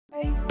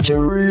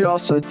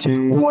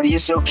Curiosity. What are you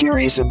so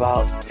curious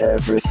about?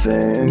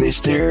 Everything,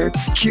 Mr.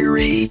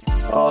 Curiosity.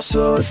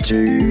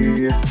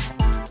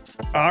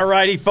 All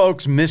righty,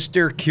 folks.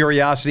 Mr.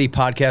 Curiosity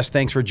Podcast.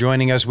 Thanks for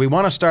joining us. We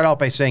want to start out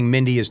by saying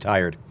Mindy is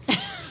tired.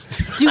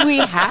 Do we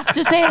have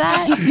to say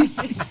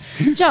that?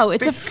 Joe,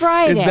 it's a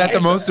Friday. Is that the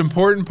most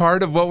important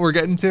part of what we're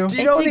getting to? It's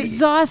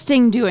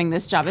exhausting doing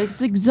this job.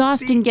 It's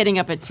exhausting getting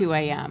up at 2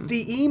 a.m.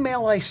 The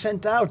email I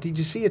sent out, did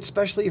you see it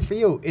especially for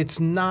you?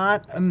 It's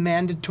not a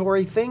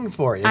mandatory thing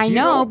for you. I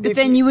know, but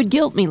then you would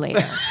guilt me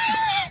later.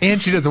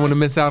 And she doesn't want to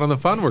miss out on the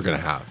fun we're going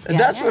to have. And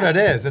that's what it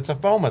is. It's a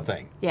FOMA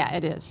thing. Yeah,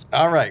 it is.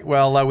 All right.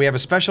 Well, we have a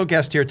special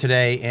guest here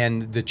today,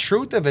 and the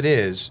truth of it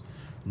is,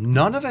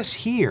 none of us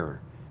here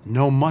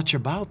know much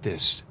about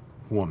this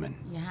woman.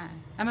 Yeah,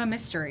 I'm a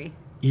mystery.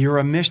 You're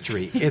a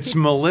mystery. It's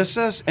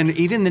Melissa, and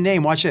even the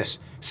name, watch this,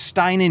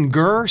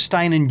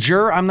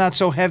 Steininger. I'm not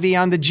so heavy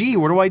on the G.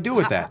 What do I do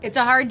with that? It's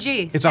a hard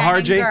G. It's a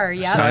hard G? Yep.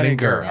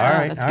 Steininger. All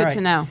right. That's good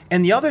to know.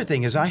 And the other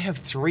thing is I have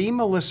 3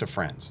 Melissa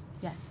friends.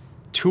 Yes.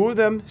 2 of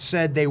them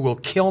said they will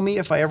kill me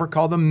if I ever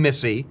call them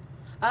Missy.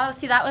 Oh,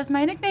 see, that was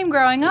my nickname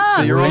growing up.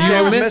 So you're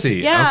okay with Missy?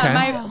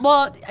 Yeah,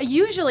 Okay.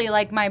 Usually,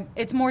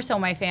 it's more so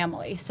my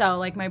family. So,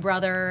 like, my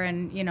brother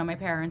and, my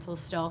parents will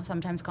still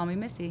sometimes call me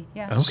Missy.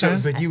 Yeah. Okay. So,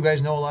 but you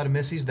guys know a lot of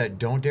Missies that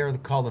don't dare to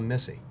call them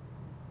Missy,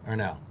 or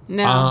no?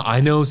 No. I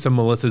know some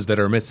Melissas that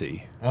are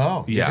Missy.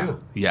 Oh, you Yeah. do?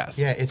 Yes.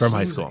 Yeah, it from high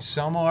seems school. like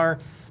some are,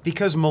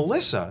 because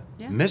Melissa,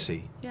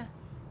 Missy, Yeah.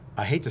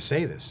 I hate to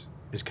say this,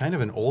 is kind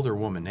of an older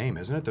woman name,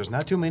 isn't it? There's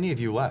not too many of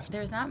you left.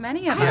 There's not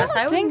many of I us.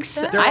 don't think wouldn't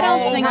so. say. They're I don't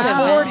all think over of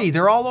 40.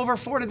 They're all over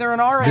 40. They're in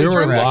our age. There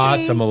were bracket.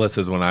 lots of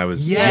Melissas when I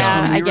was Yes,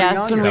 Yeah, when I we were guess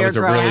young, when we that were was a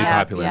growing really up,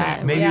 popular yeah.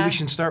 name. Maybe Yeah. we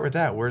should start with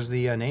that. Where's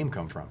the name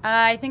come from?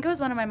 I think it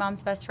was one of my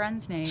mom's best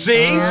friend's names. See?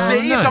 It's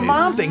a nice.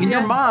 mom thing. And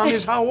your mom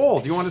is how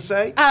old? You want to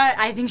say?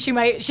 I think she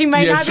might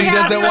Yeah, not she be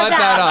happy doesn't with want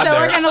that on so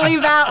there. we're going to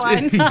leave that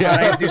one.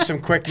 I have to do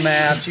some quick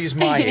math. She's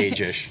my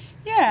age-ish.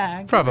 Yeah,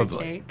 give or Probably.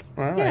 take.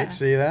 All right, Yeah.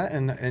 see that?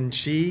 And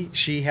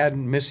she had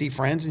Missy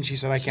friends, and she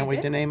said, I can't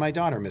wait to name my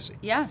daughter Missy.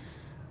 Yes.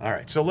 All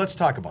right, so let's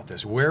talk about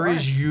this. Where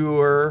is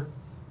your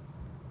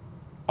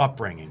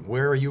upbringing?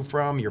 Where are you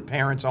from? Your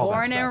parents, all that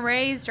Born stuff? and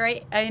raised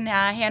right in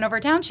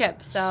Hanover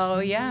Township. So,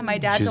 yeah, my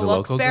dad's She's a a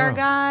local Wilkes-Barre girl.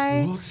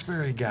 guy.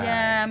 Wilkes-Barre guy.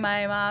 Yeah,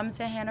 my mom's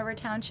a Hanover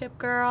Township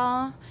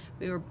girl.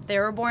 They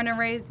were born and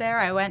raised there.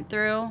 I went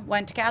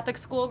to Catholic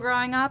school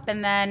growing up,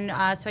 and then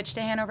switched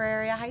to Hanover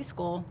area high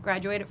school.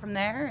 Graduated from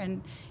there,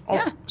 and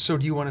yeah. So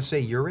do you want to say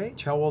your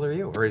age? How old are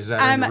you? Or is that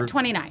I'm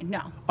 29.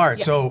 No. All right,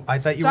 Yeah. so I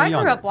thought you So were I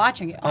younger. grew up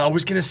watching it. I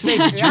was going to say,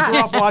 did you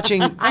grow up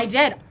watching? I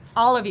did.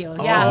 All of you,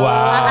 yeah. Oh,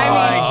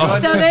 wow. I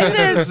mean, so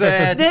goodness.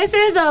 this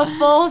is a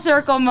full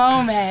circle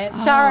moment.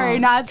 Sorry,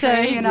 not to,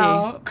 crazy.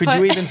 Could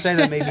you even say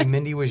that maybe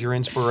Mindy was your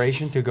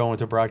inspiration to go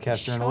into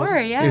broadcast journalism?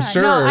 Sure, yeah.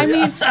 Sure. No, I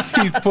mean,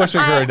 He's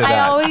pushing her into I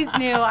that. always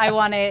knew I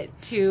wanted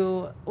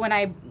to, when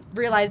I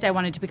realized I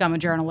wanted to become a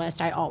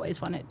journalist, I always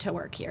wanted to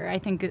work here. I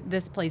think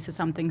this place is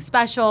something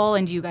special,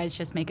 and you guys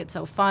just make it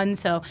so fun.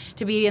 So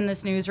to be in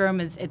this newsroom,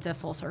 it's a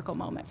full circle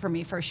moment for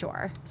me, for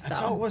sure. So That's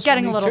how it was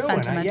getting for a me little too.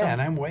 sentimental.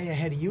 And I'm way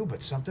ahead of you,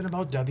 but something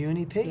about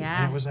WNEP.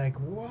 Yeah. And it was like,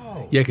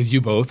 whoa. Yeah, because you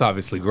both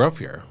obviously grew up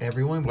here.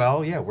 Everyone,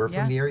 well, yeah, we're from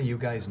Yeah. the area, you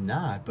guys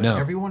not. But No.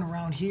 everyone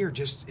around here,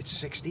 it's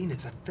 16,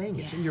 it's a thing.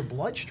 It's in your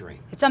bloodstream.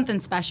 It's something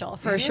special,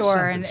 for It is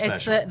sure. And something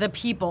it's special. the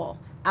people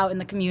out in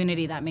the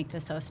community that make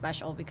this so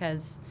special,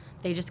 because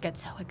they just get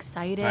so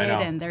excited, I know.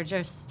 and they're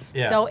just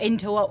Yeah. so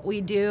into what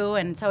we do,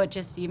 and so it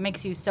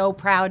makes you so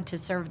proud to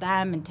serve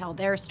them and tell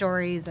their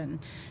stories, and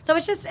so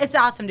it's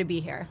awesome to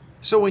be here.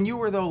 So when you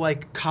were, though,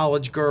 like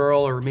college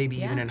girl or maybe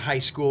even Yeah. in high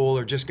school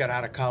or just got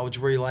out of college,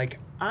 were you like,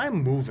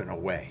 I'm moving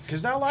away?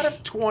 Because now a lot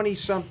of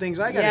 20-somethings,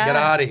 I got to Yeah. get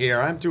out of here.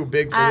 I'm too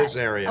big for this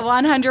area.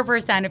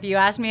 100%. If you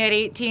asked me at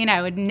 18,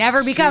 I would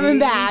never be coming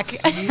back.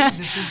 My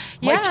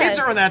Yeah. kids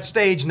are in that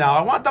stage now.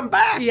 I want them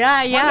back.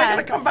 Yeah, When yeah. are they going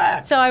to come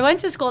back? So I went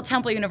to school at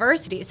Temple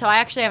University. So I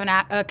actually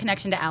have a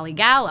connection to Ali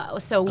Gallo.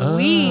 So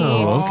we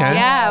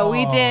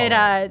did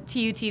a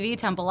TUTV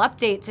Temple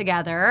update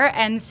together,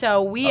 and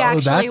so we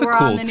actually that's a were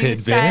cool on the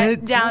news set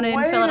tidbit. down in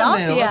Wait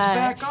Philadelphia. a minute, let's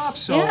back up.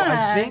 So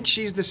Yeah. I think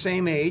she's the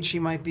same age. She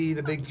might be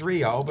the big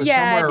 3-0, but Yeah, I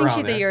somewhere think around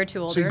she's a there. year or two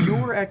So older. you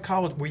were at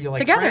college. Were you like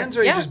Together, friends,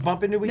 or yeah. you just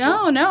bump into each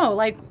other? No,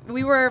 like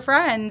we were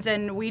friends,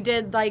 and we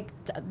did like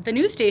the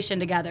news station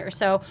together.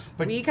 So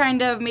But- we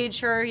kind of made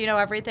sure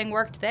everything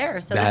worked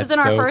there. So this That's isn't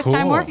our so first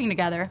time cool. working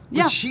together. But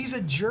Yeah, she's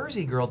a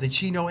Jersey girl. Did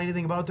she know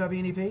anything about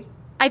WNEP?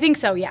 I think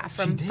so. Yeah,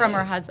 from did.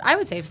 her husband. I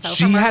would say so.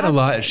 She from her had a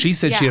lot. husband. She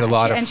said she had a Yeah,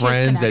 lot of and she has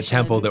friends at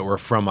Temple that connections. were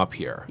from up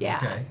here. Yeah,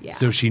 Okay. yeah.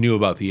 So she knew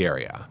about the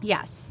area.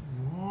 Yes.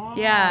 Whoa.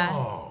 Yeah.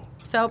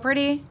 So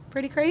pretty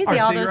crazy, All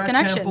right, all so those you're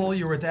connections. at Temple,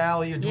 you're with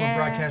Ali, you're doing Yeah.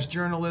 broadcast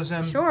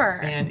journalism. Sure.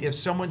 And if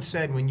someone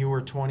said when you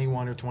were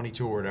 21 or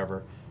 22 or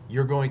whatever,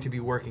 you're going to be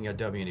working at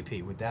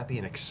WNEP, would that be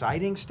an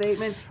exciting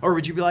statement? Or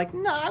would you be like,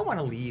 no, I want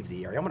to leave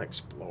the area, I want to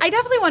explore? I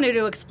definitely wanted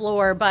to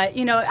explore, but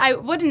I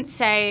wouldn't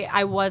say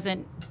I was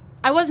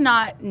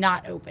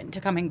not open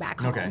to coming back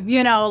home. Okay.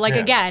 Yeah. Yeah.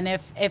 Again,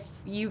 if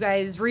you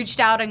guys reached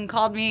out and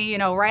called me,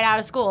 right out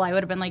of school, I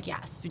would have been like,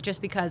 yes,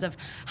 just because of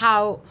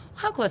how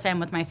close I am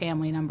with my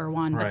family, number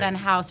one, but Right. then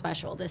how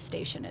special this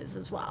station is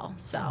as well.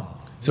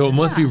 So it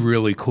must be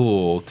really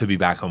cool to be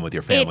back home with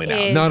your family now.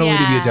 is, Not only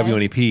to be yeah. a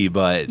WNEP,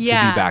 but to be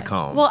back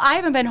home. Well, I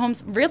haven't been home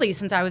really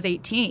since I was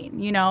 18,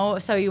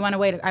 So I went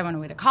away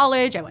to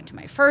college. I went to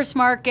my first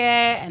market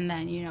and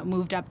then,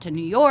 moved up to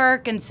New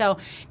York. And so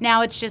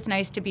now it's just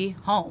nice to be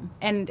home.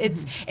 And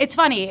it's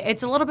funny.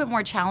 It's a little bit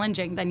more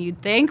challenging than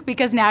you'd think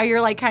because now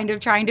you're like kind of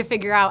trying to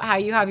figure out how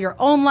you have your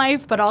own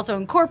life, but also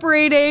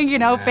incorporating,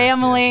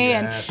 family.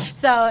 yes. And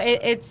so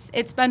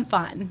it's been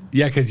fun.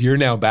 Yeah, because you're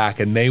now back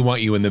and they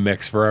want you in the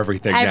mix for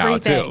everything now,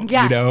 too.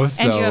 Yeah.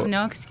 So and you have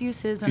no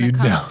excuses when You it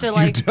comes to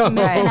don't.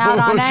 missing out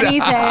on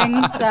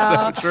anything.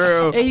 So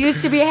true. It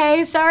used to be,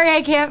 hey, sorry,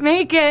 I can't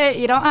make it.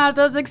 You don't have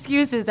those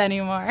excuses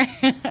anymore.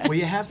 Well,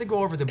 you have to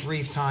go over the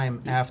brief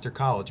time after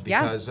college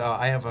Yeah. because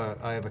I have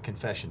a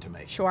confession to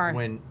make. Sure.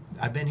 When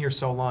I've been here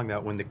so long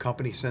that when the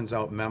company sends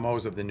out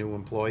memos of the new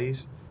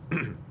employees,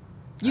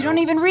 You don't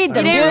even read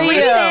them, do didn't you? read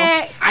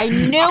it. I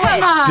knew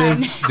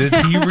it. Does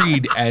he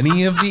read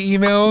any of the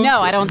emails?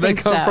 No, I don't that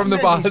think come so. from the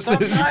bosses.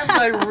 sometimes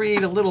I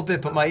read a little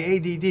bit, but my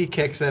ADD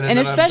kicks in, And then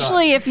I'm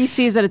especially if he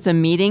sees that it's a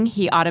meeting,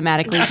 he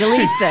automatically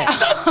deletes it.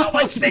 done. Tell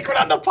my secret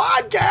on the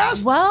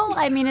podcast. Well,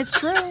 I mean, it's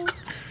true.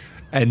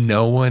 And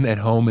no one at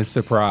home is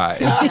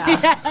surprised.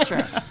 Yeah, it's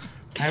true.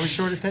 I have a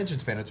short attention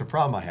span. It's a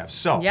problem I have.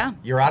 So, Yeah.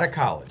 you're out of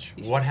college.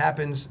 What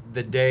happens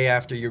the day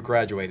after you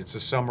graduate? It's the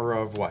summer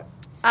of what?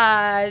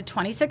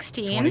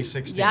 2016.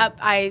 2016. Yep.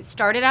 I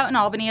started out in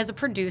Albany as a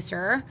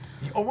producer.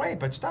 Oh wait,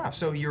 but stop.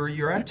 So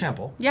you're at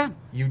Temple. Yeah.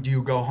 Do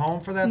you go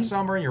home for that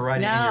summer? You're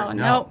right in.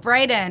 Nope,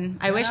 right in.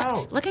 I Get wish,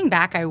 out. looking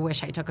back, I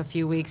wish I took a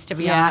few weeks to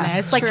be Yeah,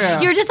 honest. Like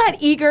true. you're just that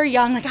eager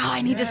young, like, oh,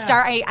 I need to Yeah.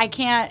 start. I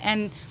can't.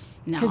 And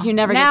no. Because you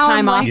never get Now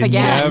time I'm off like- You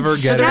again. never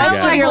get for the it rest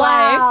again. of your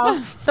Wow,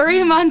 life.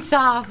 3 months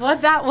off.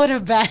 What that would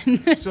have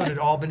been. So did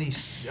Albany?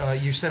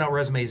 You sent out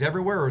resumes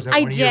everywhere, or was that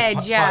I one of your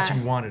did, yeah. spots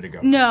you wanted to go?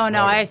 No, Okay.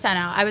 I sent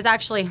out. I was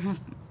actually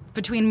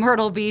between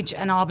Myrtle Beach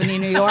and Albany,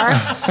 New York.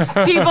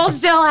 People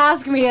still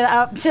ask me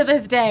up to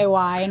this day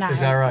why. And Is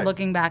that right?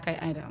 Looking back,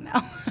 I don't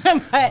know.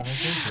 But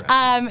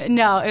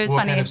no, it was What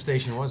funny. kind of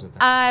station was it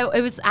then?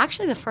 It was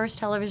actually the first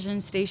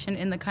television station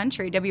in the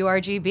country,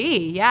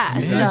 WRGB. Yeah.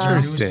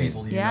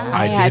 Interesting. Yeah.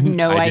 I had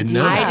no I didn't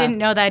idea. know I that. didn't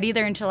know that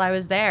either until I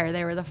was there.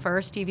 They were the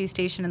first TV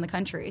station in the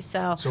country.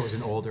 So So it was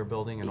an older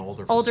building, an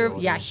older older,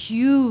 yeah, facility?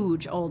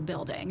 huge old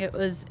building. It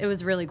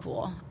was really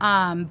cool.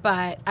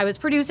 But I was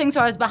producing,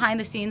 so I was behind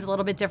the scenes, a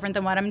little bit different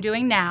than what I'm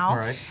doing now. All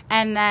right.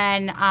 And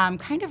then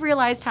kind of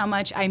realized how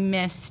much I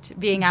missed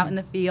being out in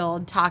the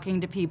field,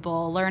 talking to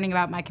people, learning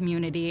about my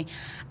community.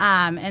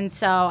 And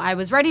so I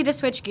was ready to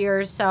switch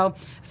gears. So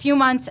a few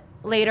months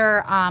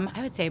later, I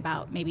would say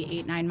about maybe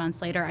 8-9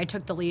 months later, I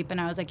took the leap and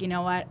I was like, you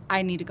know what?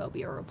 I need to go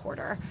be a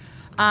reporter.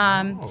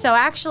 So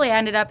actually I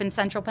ended up in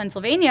central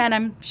Pennsylvania, and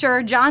I'm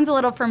sure John's a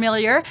little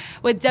familiar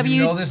with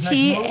You know this next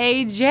move?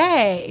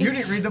 WTAJ. You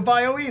didn't read the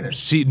bio either.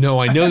 No,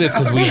 I know this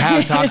because we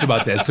have talked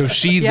about this. So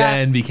she Yeah.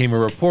 then became a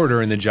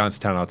reporter in the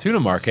Johnstown Altoona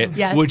market,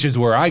 Yes. which is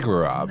where I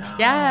grew up.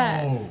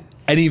 Yeah. Oh.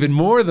 And even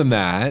more than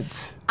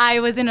that, I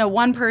was in a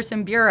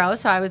one-person bureau,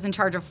 so I was in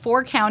charge of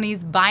 4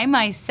 counties by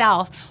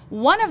myself,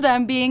 one of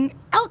them being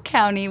Elk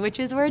County, which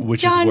is where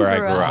John where I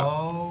grew grew up. up.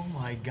 Oh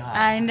my God.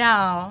 I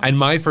know. and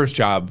my first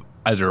job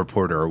as a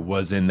reporter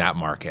was in that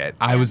market.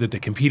 I was at the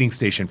competing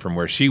station from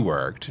where she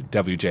worked,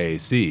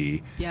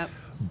 WJAC. Yep.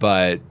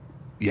 But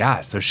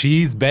yeah, so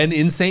she's been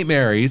in St.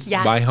 Mary's,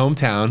 Yes. my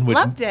hometown. Which,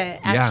 Loved it, yeah.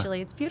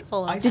 actually. It's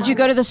beautiful. Did you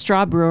go to the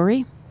Straw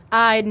Brewery?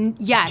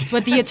 Yes,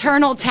 with the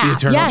Eternal Tap.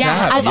 Eternal Yes,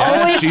 Tap. I've Yeah,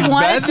 always she's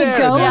wanted been to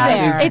go That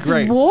there. is It's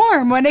great.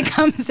 warm when it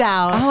comes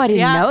out. Oh, I didn't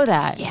Yeah. know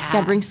that. Yeah. Got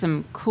to bring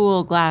some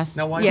cool glass,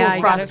 Now, why- cool Yeah,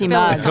 you gotta frosty fill it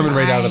mugs. It's coming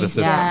right out of the ice.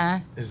 system. Yeah.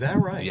 Is that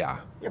right? Yeah.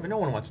 Yeah, but no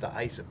one wants to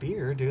ice a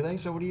beer, do they?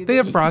 So what do you do? They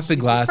have frosted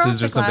glasses or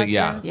Frosted something.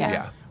 glasses, Yeah. yeah.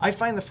 Yeah. I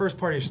find the first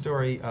part of your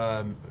story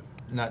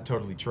not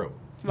totally true.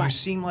 You Right.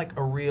 seem like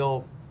a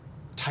real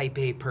type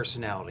A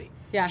personality.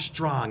 Yeah.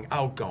 Strong,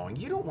 outgoing.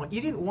 You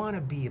didn't want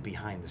to be a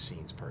behind the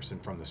scenes person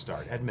from the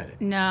start. Admit it.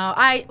 No,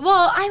 I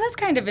was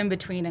kind of in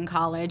between in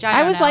college. I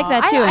don't was know. like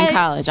that too in I-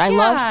 college. I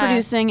loved yeah.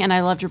 producing and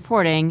I loved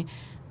reporting,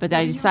 but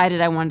I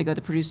decided I wanted to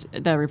go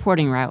the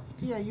reporting route.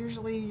 Yeah,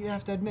 usually you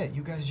have to admit,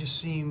 you guys just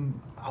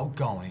seem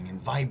outgoing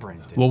and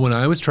vibrant. And Well, when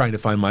I was trying to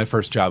find my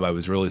first job, I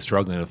was really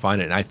struggling to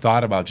find it. And I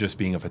thought about just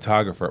being a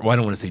photographer. Well, I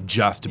don't want to say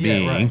just Yeah,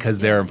 being, right. because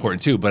they're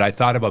important too, but I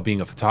thought about being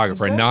a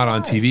photographer and that not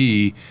on right?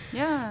 TV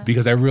Yeah.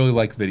 because I really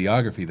liked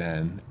videography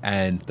then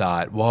and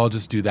thought, well, I'll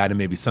just do that and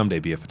maybe someday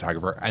be a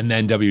photographer. And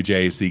then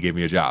WJAC gave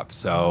me a job.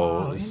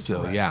 So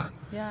yeah.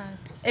 Yeah,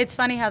 it's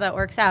funny how that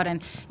works out.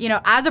 And,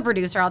 as a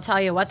producer, I'll tell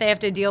you what they have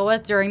to deal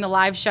with during the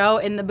live show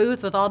in the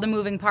booth with all the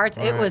moving parts.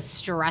 It was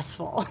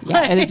stressful.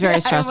 Yeah, it is very I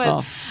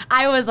stressful.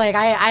 I was like,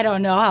 I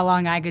don't know how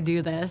long I could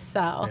do this. So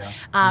guys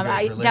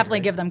I relate, definitely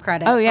right? give them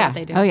credit Oh for yeah. what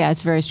they do. Oh yeah,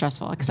 it's very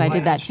stressful because I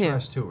did that too.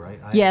 Stress too, right?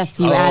 Yes,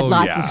 you Oh, add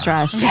lots yeah. of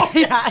stress.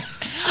 Yeah.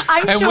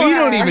 I'm And sure. we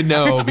don't even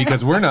know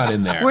because we're not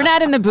in there. We're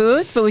not in the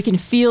booth, but we can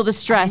feel the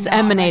stress I know, I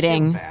feel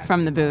emanating bad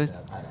from the about booth.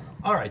 that. I don't know.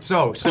 All right,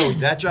 so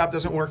that job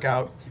doesn't work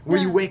out. Were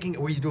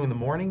you doing the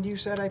morning, you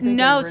said, I think?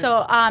 No,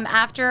 so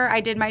after I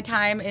did my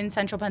time in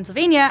central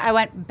Pennsylvania, I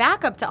went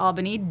back up to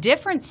Albany,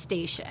 different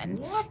station.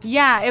 What?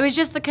 Yeah, it was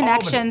just the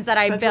connections that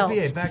I Central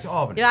built. VA, back to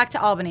Albany. Back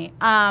to Albany.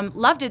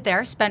 Loved it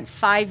there. Spent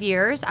 5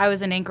 years. I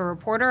was an anchor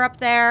reporter up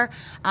there.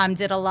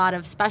 Did a lot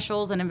of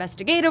specials and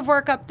investigative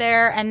work up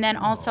there, and then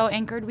also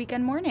anchored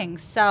weekend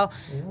mornings. So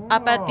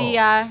up at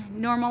the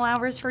normal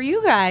hours for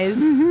you guys.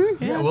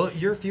 Yeah, well,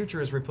 your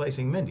future is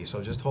replacing Mindy,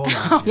 so just hold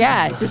on.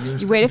 Yeah,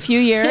 just wait a few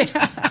years.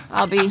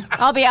 I'll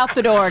be out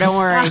the door. Don't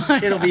worry.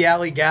 It'll be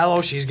Allie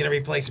Gallo. She's going to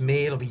replace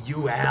me. It'll be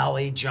you,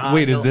 Allie, John.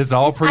 Wait, is this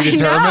all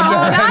predetermined?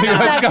 I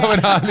know.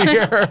 What's going on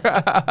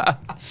here?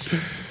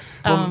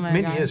 Well, my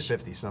Mindy gosh. is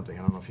 50-something.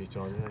 I don't know if she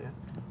told you that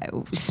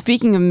yet.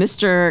 Speaking of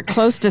Mr.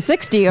 Close to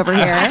 60 over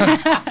here.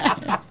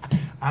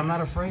 I'm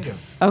not afraid of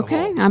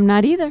Okay, I'm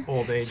not either.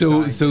 old age.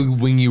 So dying.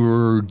 when you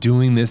were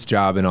doing this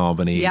job in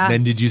Albany, Yeah.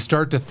 then did you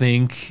start to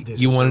think This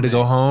you is wanted to for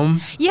go me.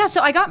 home? Yeah,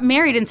 so I got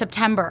married in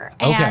September.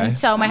 And Okay.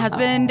 so my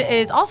husband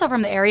is also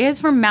from the area. He's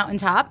from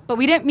Mountaintop, but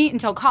we didn't meet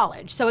until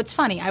college. So it's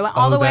funny. I went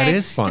all Oh, the that way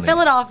is to funny.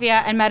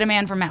 Philadelphia and met a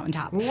man from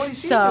Mountaintop. Well, what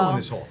is he so, doing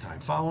this whole time?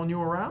 Following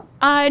you around?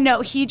 No,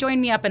 he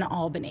joined me up in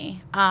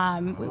Albany.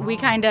 We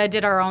kind of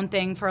did our own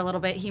thing for a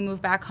little bit. He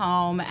moved back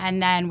home,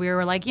 and then we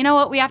were like, you know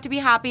what? We have to be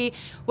happy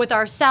with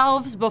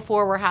ourselves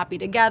before we're happy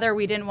together.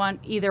 We didn't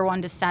want either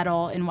one to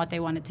settle in what they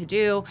wanted to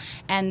do,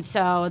 and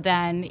so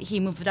then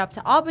he moved up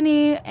to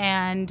Albany,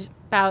 and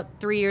about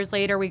 3 years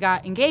later, we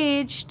got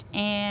engaged,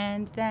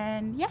 and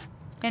then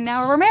and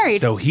now we're married.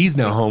 So he's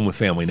now home with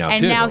family now,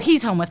 And too. now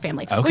he's home with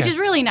family, Okay. which is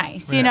really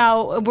nice. Yeah. You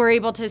know, we're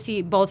able to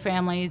see both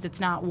families. It's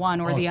not one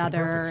or Oh, the it's the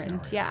other. perfect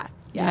And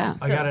Yeah.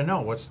 I got to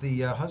know, what's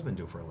the husband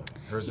do for a living?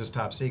 Or is this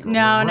top secret?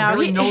 No, We're no.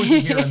 very nosy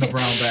here in the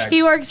brown bag.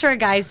 He works for a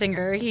guy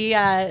singer. He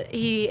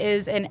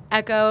is an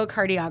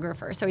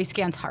echocardiographer, so he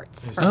scans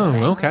hearts. for a Oh,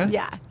 living. okay.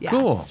 Yeah, yeah.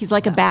 Cool. He's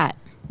like a bat.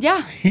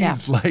 Yeah.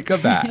 He's like a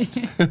bat. Maybe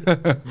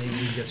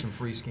we can get some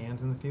free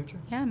scans in the future?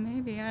 Yeah,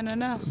 maybe. I don't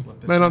know. Slip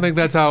this I don't in. think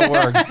that's how it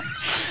works.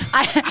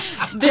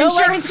 The Joe likes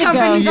insurance to go.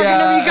 companies are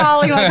going to be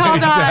calling like,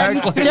 hold on.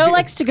 Exactly. Joe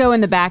likes to go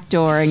in the back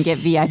door and get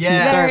VIP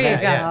Yeah. There you go.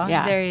 service.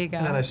 Yeah. There you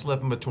And then I go.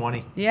 slip him a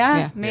 20. Yeah,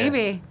 Yeah.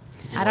 maybe.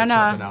 You I don't work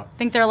something know. out. I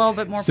think they're a little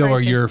bit more So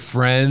are pricey. your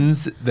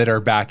friends that are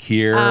back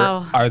here,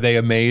 Oh. are they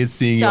amazed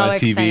seeing you so on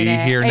TV excited.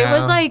 here It now?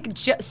 was like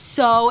just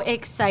so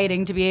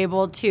exciting to be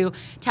able to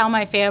tell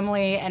my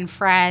family and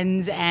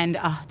friends, and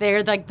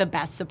they're like the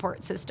best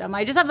support system.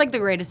 I just have like the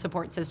greatest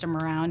support system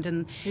around,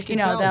 and You can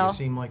know tell they'll. you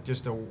seem like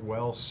just a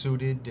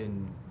well-suited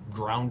and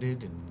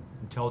grounded and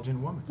intelligent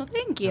woman. Well,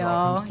 thank you. It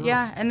all comes through.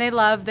 Yeah, and they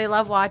love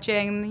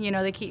watching. You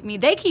know, they keep me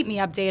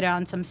updated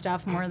on some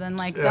stuff more than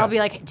like Yeah. they'll be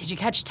like, "Did you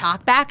catch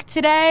Talkback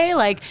today?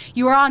 Like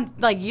you were on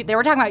they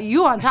were talking about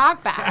you on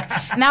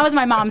Talkback." And that was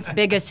my mom's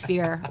biggest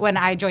fear when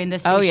I joined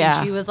this station. Oh,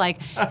 yeah. She was like,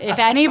 "If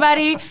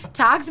anybody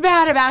talks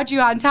bad about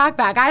you on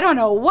Talkback, I don't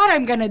know what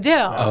I'm gonna do."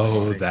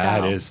 Oh,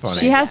 that is So- funny.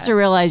 She has to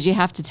realize you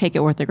have to take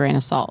it with a grain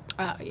of salt.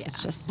 Oh yeah.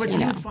 It's just, But you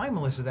do know. you find,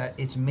 Melissa, that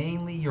it's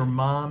mainly your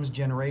mom's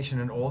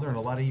generation and older, and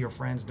a lot of your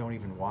friends don't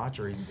even watch,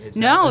 or is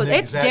No, that an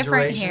it's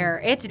different exaggeration?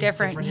 here. It's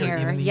different here.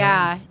 even the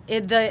Yeah,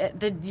 young-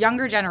 the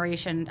younger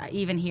generation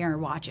even here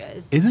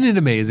watches. Isn't it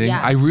amazing?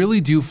 Yes. I really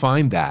do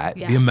find that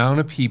Yeah. the amount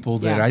of people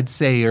that Yeah. I'd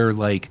say are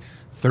like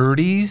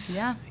 30s,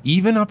 Yeah.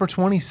 even upper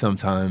 20s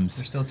sometimes,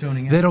 They're still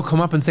tuning in. that'll come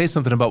up and say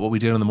something about what we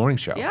did on the morning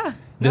show. Yeah,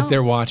 That no.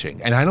 they're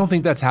watching. And I don't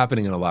think that's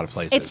happening in a lot of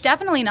places. It's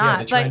definitely not.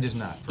 the trend but is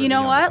not for you the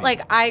know younger what? people.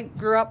 Like I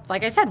grew up,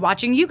 like I said,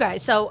 watching you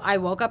guys. So I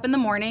woke up in the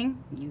morning,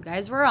 you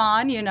guys were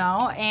on, you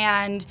know,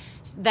 and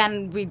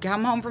then we'd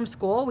come home from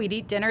school, we'd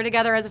eat dinner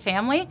together as a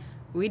family,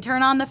 we'd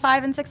turn on the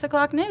 5 and 6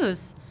 o'clock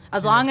news.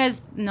 As long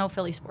as no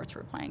Philly sports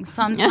were playing.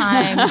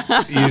 Sometimes You'd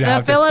have to the stick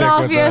with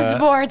Philadelphia the-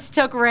 sports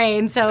took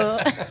reign. So,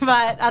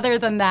 but other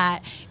than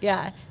that,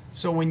 yeah.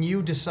 So when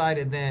you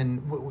decided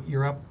then,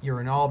 you're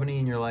in Albany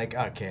and you're like,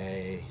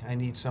 okay, I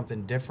need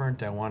something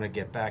different. I want to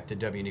get back to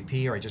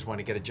WNEP, or I just want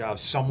to get a job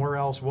somewhere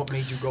else. What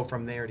made you go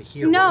from there to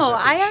here? What No, was that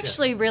big I shift?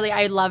 actually really,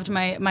 I loved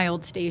my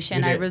old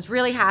station. You I did? was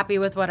really happy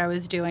with what I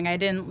was doing. I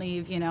didn't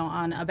leave, you know,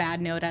 on a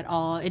bad note at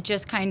all. It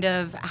just kind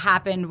of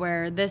happened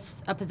where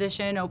a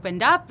position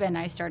opened up and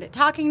I started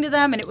talking to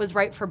them and it was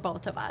right for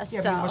both of us. Yeah,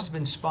 so. but you must have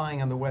been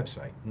spying on the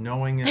website,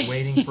 knowing and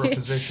waiting for a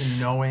position,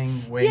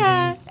 knowing, waiting.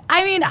 Yeah,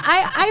 I mean,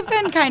 I've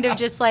been kind of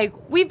just like,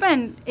 we've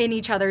been in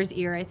each other's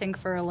ear, I think,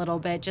 for a little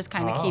bit, just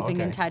kind of Oh, keeping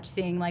in okay. touch,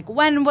 seeing like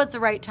when was the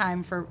right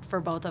time for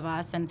both of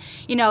us. And,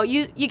 you know,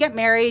 you get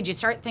married, you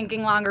start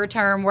thinking longer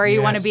term, where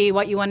you want to Yes. be,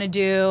 what you want to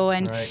do.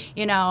 And, Right.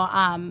 you know,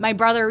 my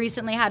brother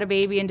recently had a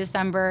baby in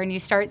December, and you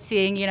start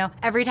seeing, you know,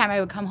 every time I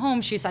would come home,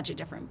 she's such a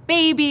different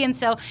baby. And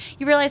so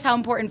you realize how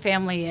important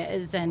family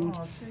is, and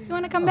you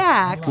want to come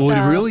back. Well, so.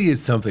 it really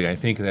is something I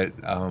think that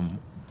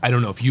I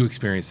don't know if you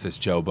experienced this,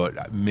 Joe,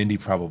 but Mindy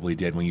probably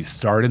did. When you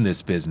start in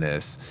this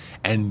business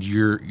and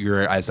you're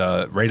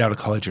right out of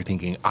college, you're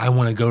thinking, I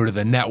want to go to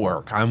the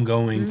network. I'm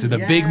going to the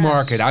big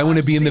market. I want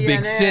to be in the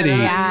big city.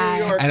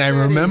 And I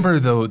remember,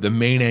 though, the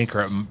main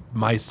anchor at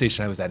my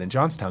station I was at in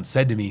Johnstown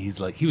said to me,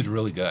 he was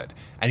really good,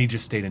 and he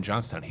just stayed in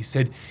Johnstown. He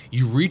said,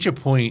 you reach a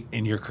point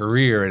in your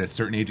career at a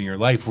certain age in your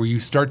life where you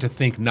start to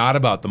think not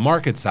about the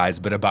market size,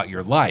 but about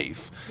your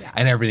life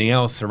and everything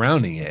else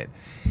surrounding it.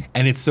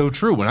 And it's so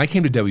true. When I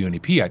came to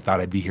WNEP, I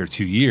thought I'd be here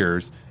 2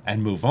 years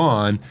and move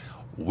on.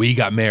 We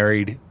got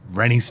married.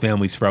 Rennie's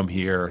family's from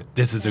here.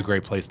 This is a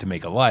great place to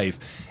make a life.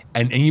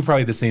 And you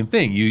probably the same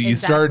thing. You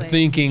start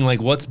thinking,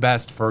 like, what's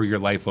best for your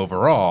life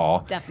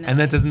overall. Definitely. And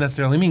that doesn't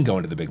necessarily mean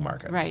going to the big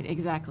markets. Right,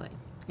 exactly.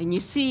 And you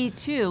see,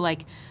 too,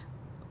 like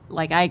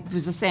I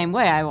was the same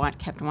way. I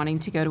kept wanting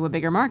to go to a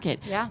bigger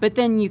market. Yeah. But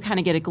then you kind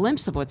of get a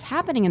glimpse of what's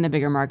happening in the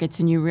bigger markets,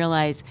 and you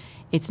realize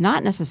it's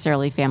not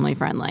necessarily family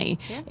friendly.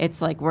 Yeah.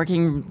 It's like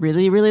working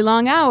really, really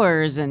long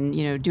hours and,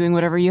 doing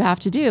whatever you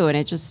have to do. And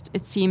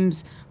it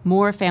seems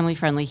more family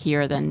friendly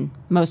here than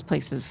most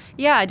places.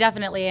 Yeah,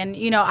 definitely. And,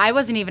 I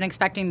wasn't even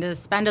expecting to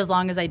spend as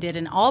long as I did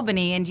in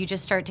Albany, and you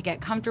just start to get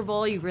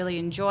comfortable. You really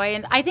enjoy.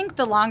 And I think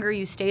the longer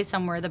you stay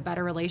somewhere, the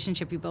better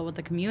relationship you build with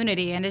the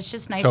community. And it's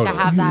just nice to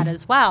have that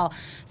as well.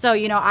 So,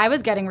 I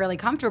was getting really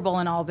comfortable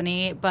in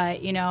Albany,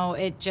 but,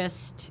 it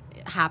just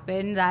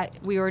happened that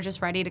we were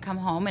just ready to come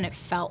home, and it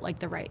felt like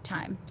the right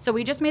time. So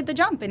we just made the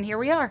jump, and here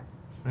we are.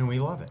 And we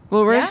love it.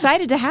 Well, we're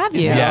excited to have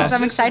you. Yes.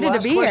 I'm excited to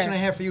be here. Last question I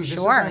have for you. This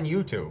is on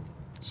YouTube.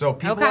 So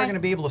people are going to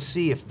be able to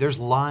see if there's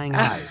lying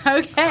eyes.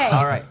 Okay.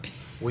 All right.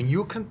 When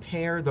you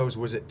compare those,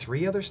 was it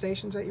 3 other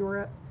stations that you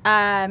were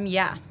at?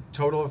 Yeah.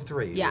 Total of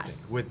 3.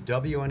 Yes. With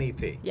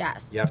WNEP.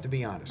 Yes. You have to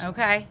be honest.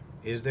 Okay.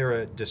 Is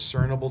there a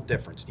discernible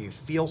difference? Do you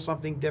feel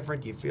something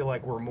different? Do you feel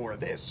like we're more of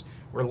this,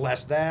 we're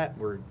less that?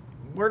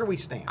 Where do we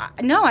stand?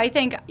 No, I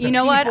think,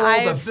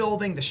 The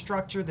building, the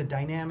structure, the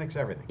dynamics,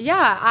 everything.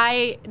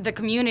 Yeah, the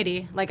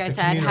community, like I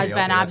said, has been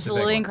that's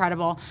absolutely a big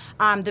incredible.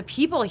 The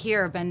people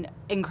here have been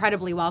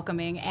incredibly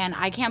welcoming, and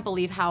I can't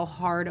believe how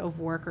hard of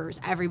workers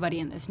everybody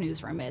in this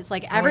newsroom is.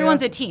 Like,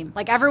 everyone's a team.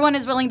 Like, everyone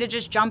is willing to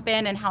just jump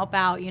in and help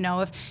out.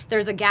 If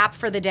there's a gap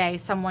for the day,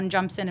 someone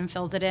jumps in and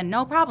fills it in.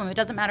 No problem. It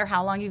doesn't matter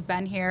how long you've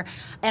been here.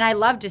 And I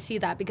love to see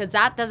that, because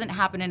that doesn't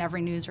happen in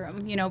every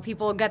newsroom.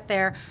 People get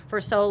there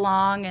for so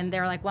long, and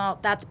they're like, well,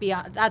 that's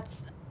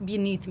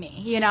beneath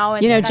me,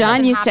 And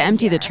John used to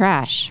empty the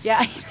trash.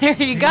 Yeah, there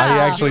you go. I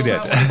actually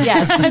did.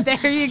 Yes,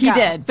 there you go. He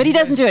did, but he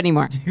doesn't do it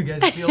anymore. Do you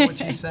guys feel what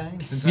she's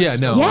saying? Since Yeah,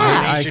 no,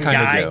 Yeah. I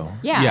kind of do.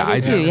 Yeah, I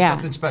do. There's Yeah,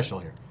 something special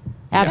here.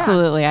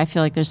 absolutely. I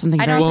feel like there's something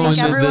I very don't think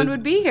special. everyone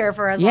would be here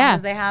for as long Yeah.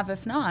 as they have,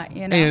 if not,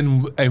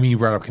 And I mean, you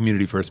brought up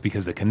community first,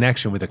 because the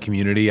connection with the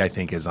community, I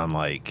think, is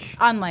unlike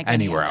Unlike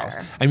any anywhere other. else.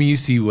 I mean, you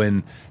see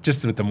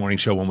just with the morning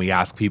show, when we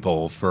ask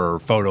people for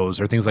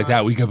photos or things like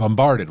that, we get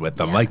bombarded with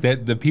them. Yeah. Like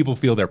the people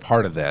feel they're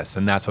part of this,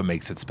 and that's what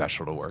makes it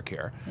special to work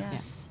here. Yeah.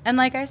 And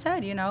like I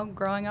said,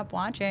 growing up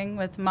watching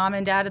with mom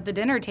and dad at the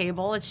dinner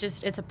table, it's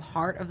a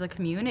part of the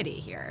community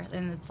here.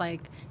 And it's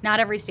like, not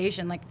every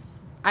station, like,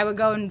 I would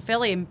go in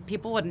Philly and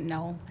people wouldn't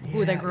know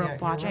who they grew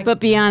up watching. But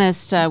be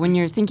honest, when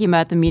you're thinking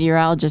about the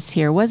meteorologist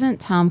here,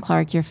 wasn't Tom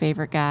Clark your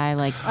favorite guy?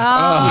 Like, if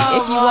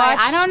you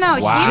watched, I don't know.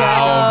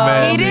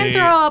 Wow, he didn't Mandy.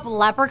 throw up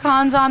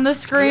leprechauns on the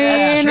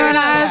screen when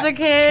I was a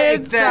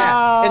kid. Take that.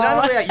 So. And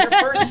not only that,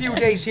 your first few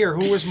days here,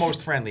 who was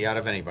most friendly out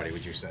of anybody,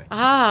 would you say?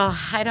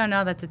 Oh, I don't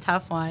know. That's a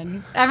tough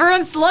one.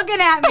 Everyone's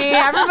looking at me.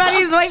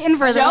 Everybody's waiting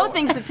for Joe this.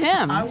 thinks it's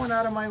him. I went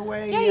out of my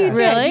way. Yeah, you did.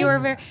 Really? You were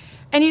very.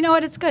 And you know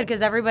what? It's good,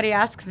 because everybody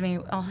asks me,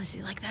 "Oh, is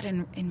he like that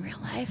in real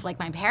life?" Like,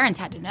 my parents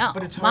had to know.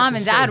 But it's hard Mom to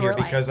and say dad here were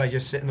like, because I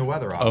just sit in the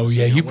weather office. Oh,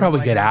 yeah, you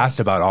probably get asked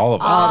about all of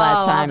us. All that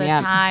all time, the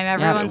yeah. time.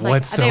 Everyone's like,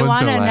 What's they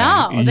want to so-and-so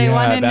know. like? They Yeah,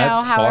 want to know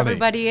that's how funny.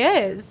 everybody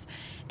is.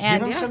 And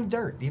Give him some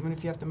dirt, even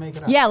if you have to make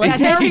it up. Yeah, let's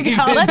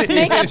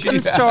make up some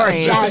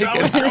stories.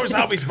 Joe's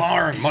always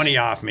borrowing money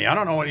off me. I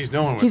don't know what he's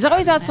doing with He's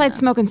always outside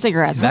smoking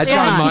cigarettes. That What's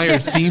going John on? Mayer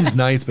seems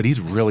nice, but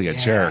he's really a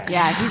jerk.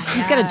 Yeah,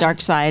 he's got a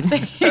dark side.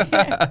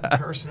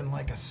 cursing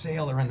like a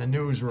sailor in the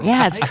newsroom.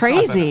 Yeah, it's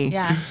crazy.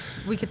 Yeah,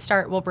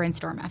 we'll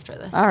brainstorm after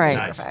this. All right.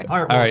 Nice. Perfect. All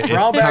right, All right, we're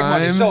all it's back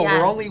Monday. time. So Yes.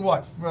 we're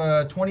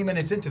only 20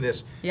 minutes into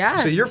this. Yeah.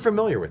 So you're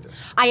familiar with this.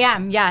 I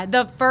am, yeah.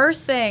 The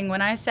first thing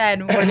when I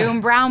said we're doing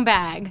brown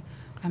bag,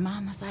 my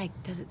mom was like,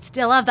 "Does it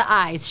still have the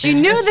eyes?" She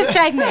knew the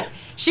segment.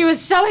 She was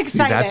so See,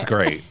 excited. that's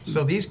great.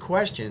 So these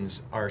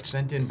questions are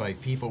sent in by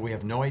people. We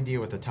have no idea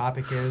what the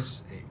topic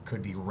is. It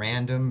could be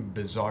random,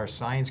 bizarre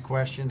science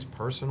questions,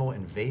 personal,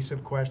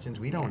 invasive questions.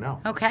 We don't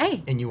know.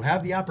 Okay. And you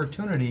have the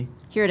opportunity.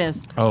 Here it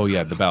is. Oh,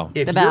 yeah, the bell.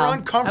 If The you're bell.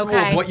 uncomfortable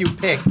Okay. with what you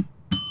pick,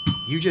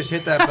 you just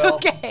hit that bell,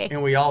 Okay.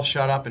 and we all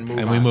shut up and move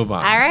on. And we move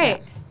on. All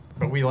right.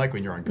 But we like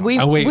when you're uncomfortable. We,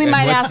 Oh, wait, we and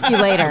might what's- ask you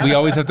later. We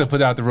always have to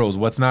put out the rules.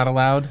 What's not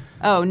allowed?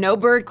 Oh, no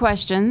bird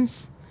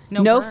questions.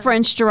 No No bird.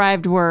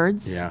 French-derived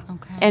words. Yeah.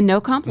 Okay. And no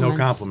No compliments.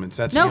 compliments.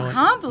 That's No the only-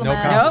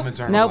 compliments. No compliments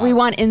aren't No, allowed. we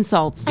want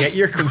insults. Get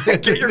your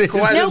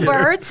question. No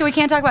birds, so we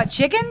can't talk about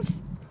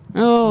chickens?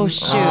 Oh,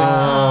 shoot.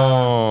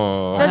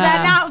 Oh. Does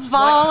that not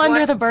fall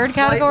under the bird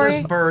category?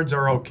 Flightless birds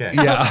are okay.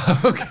 Yeah.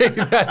 Okay.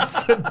 That's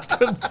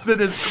the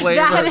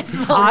disclaimer. That is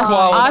the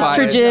Qualify it.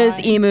 Ostriches,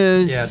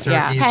 emus. Yeah, turkeys.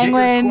 Yeah. Get your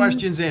Penguin.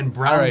 questions in.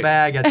 All right.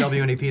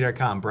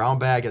 Brownbag@WNEP.com.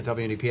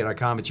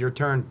 Brownbag@WNEP.com. It's your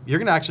turn. You're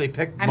going to actually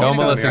pick. I'm Go, gonna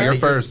go Melissa, first. you're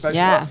first.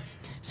 Yeah.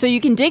 So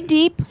you can dig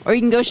deep or you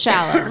can go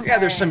shallow. Yeah,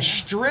 there's some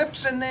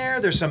strips in there.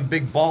 There's some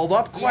big balled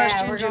up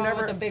questions. Yeah, we're you going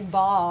never. with a big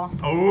ball.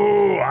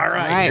 Oh, all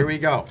right. right. Here we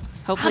go. Wow,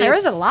 Hopefully there was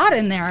it's- a lot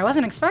in there. I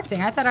wasn't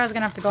expecting. I thought I was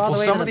going to have to go all Well, the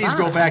way some to of the these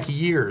bottom. go back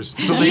years,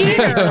 so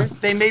Years.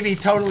 they may be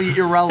totally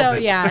irrelevant.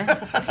 So,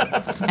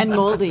 yeah. and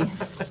moldy.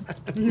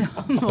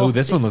 Oh,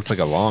 this one looks like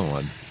a long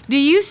one. Do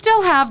you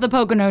still have the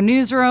Pocono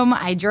newsroom?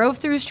 I drove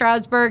through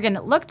Stroudsburg, and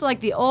it looked like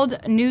the old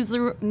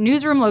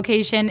newsroom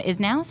location is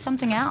now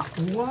something else.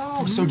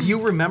 Whoa. So do you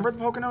remember the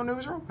Pocono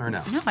newsroom or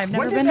no? No, I've When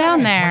never did been that down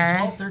end? there.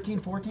 2012, 13,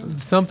 14?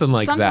 Something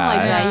like Something that.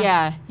 like that.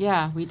 Yeah.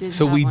 Yeah. We did.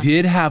 So have we one.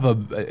 did have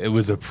it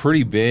was a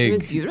pretty big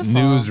was beautiful.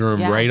 newsroom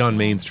Yeah. right on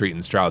Main Street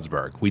in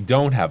Stroudsburg. We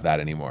don't have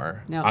that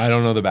anymore. No. I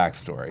don't know the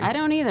backstory. I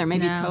don't either.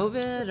 Maybe No.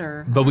 COVID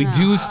or. But we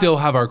do still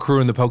have our crew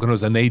in the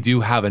Poconos, and they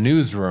do have a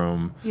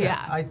newsroom. Yeah.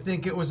 I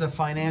think it was a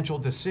financial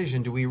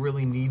decision. Do we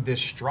really need this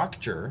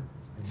structure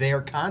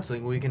there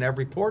constantly? We can have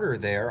reporter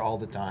there all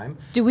the time.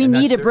 Do we and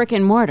that's need a their- brick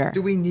and mortar?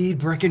 Do we need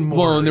brick and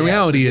mortar? Well, and the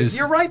reality is-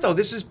 you're right though.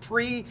 This is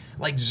pre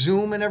like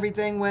Zoom and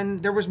everything when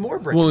there was more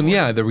brick. Well, and and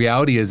mortar. yeah, the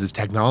reality is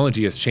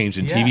technology has changed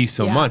in Yeah. TV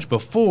so Yeah. much.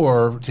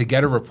 Before, to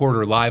get a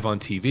reporter live on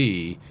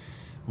TV,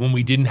 when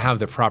we didn't have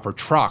the proper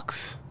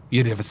trucks, you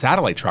had to have a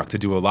satellite truck to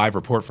do a live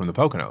report from the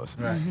Poconos.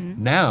 Right.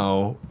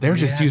 Now they're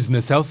just Yeah. using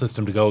the cell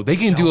system to go. They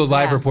can do a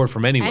live Yeah. report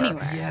from anywhere.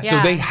 Anywhere. Yes. So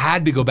Yeah. they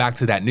had to go back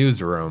to that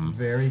newsroom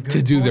Very good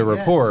to do their point.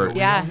 Yeah, so reports. we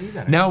Yeah. don't need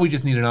that Now we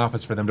just need an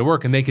office for them to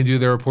work, and they can do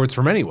their reports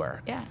from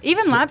anywhere. Yeah.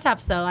 Even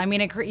laptops, though. I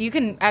mean, you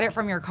can edit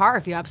from your car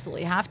if you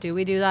absolutely have to.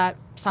 We do that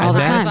All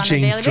the sometimes time. on That's a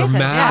daily changed basis. Yeah.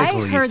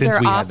 dramatically. I heard since their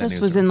we had that office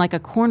was newsroom. in like a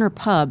corner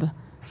pub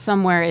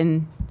somewhere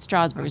in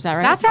Stroudsburg. Is that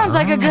right? That sounds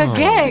like a good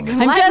gig. I'm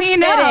Let just me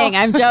kidding. know.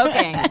 I'm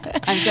joking.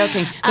 I'm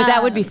joking. But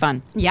that would be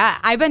fun. Yeah,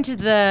 I've been to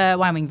the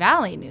Wyoming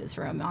Valley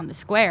newsroom on the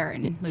square.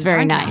 And It's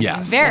very nice.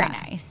 Yes. Very Yeah.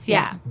 nice.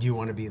 Yeah. Do you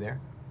want to be there?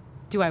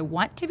 Do I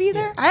want to be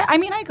there? I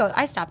mean,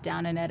 I stop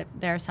down and edit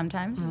there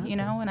sometimes, you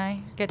know, when I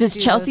get Does to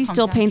do Chelsea those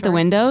still hometown paint the chores.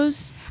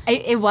 windows?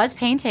 It was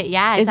painted,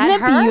 yeah. Is Isn't that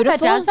it her beautiful? that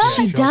does that?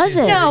 She does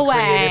it. No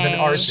Creative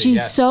and way. artsy, She's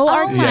yes. so Oh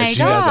artistic. my she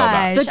does all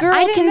that. gosh. The girl I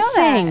didn't can know that.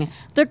 sing.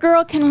 The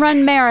girl can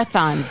run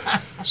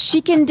marathons. She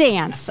can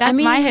dance. That's I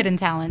mean, my hidden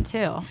talent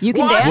too. You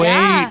can What? dance. Wait,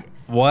 Yeah.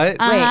 what?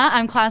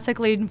 I'm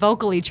classically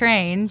vocally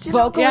trained.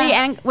 Vocally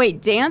Yeah. and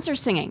wait, dance or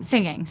singing?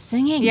 Singing.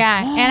 Singing.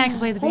 Yeah, and I can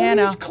play the Who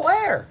piano. needs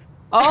Claire?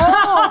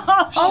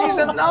 Oh, She's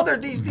another.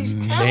 These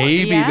talented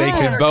Maybe they Yeah.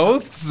 can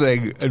both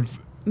sing.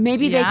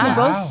 maybe they Yeah. can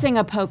both Wow. sing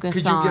a polka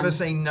Could song. you give us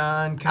a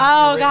non?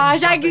 Oh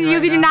gosh,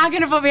 you're not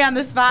gonna put me on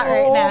the spot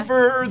right now.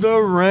 Over the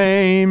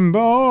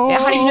rainbow. Yeah,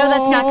 how do you know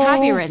that's not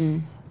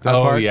copywritten?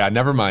 Oh part? yeah,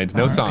 never mind.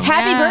 No song.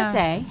 Happy Yeah.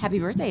 birthday. Happy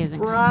birthday isn't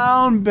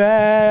Brown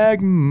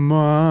bag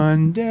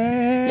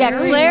Monday. Yeah,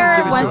 Claire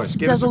Give it to once us.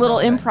 Give does us a little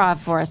brown bag. improv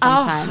for us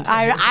sometimes. Oh,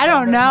 I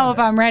don't know if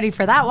I'm ready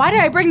for that. Why did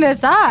I bring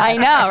this up? I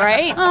know,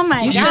 right? Oh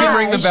my You gosh. You can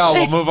ring the bell.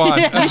 We'll move on.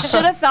 You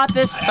should have thought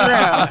this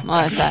through,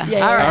 Melissa. Yeah, All you're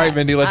right. All right,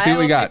 Mindy, let's see I what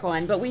we will got. pick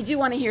one, but we do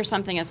want to hear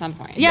something at some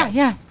point. Yeah,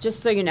 yeah.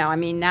 Just so you know, I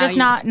mean, now Just you-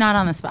 not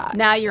on the spot.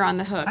 now you're on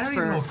the hook I don't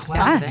for even know what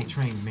classically something.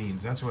 trained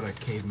means. That's what a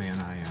caveman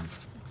I am.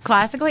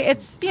 Classically,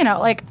 it's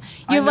like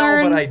I you know,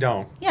 learn. but I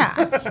don't.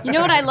 Yeah. You know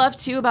what I love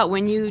too about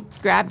when you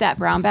grabbed that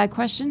brown bag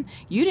question?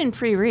 You didn't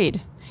pre-read.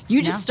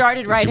 You just No.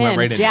 started right went in.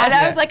 right in. Yeah, and I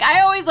Yeah. was like,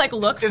 I always like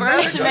look Is that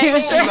first a to good make move?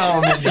 sure. No,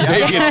 Mindy,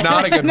 Maybe it's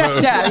not a good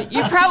move. Yeah,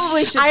 you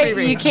probably should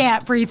pre-read. You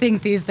can't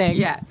pre-think these things.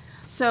 Yeah.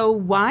 So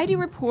why do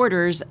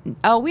reporters?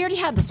 Oh, we already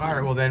had this one. All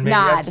right, well then maybe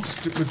Nod.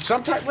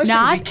 sometimes listen,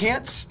 Nod? we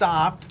can't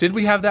stop. Did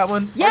we have that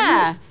one?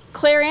 Yeah,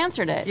 Claire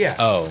answered it. Yeah.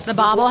 Oh. The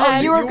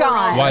bobblehead. you were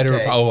gone. Why do-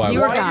 oh, I You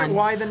was- were gone.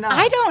 Why the nod?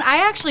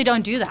 I actually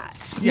don't do that.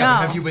 Yeah, no.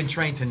 but have you been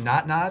trained to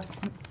not nod?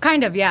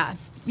 Kind of, yeah.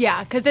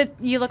 Yeah, because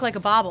you look like a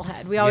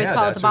bobblehead. We always Yeah,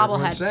 call it the that's what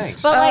everyone's bobblehead. saying.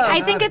 But like, Oh.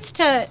 I think it's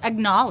to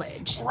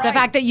acknowledge the Right.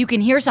 fact that you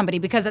can hear somebody,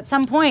 because at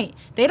some point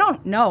they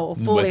don't know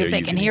fully Whether if they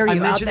you can can- hear you I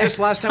out mentioned there. this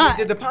last time we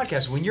did the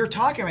podcast. When you're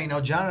talking right now,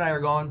 John and I are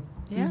going,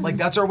 like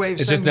that's our way of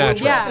It's saying just we're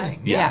natural. Yeah.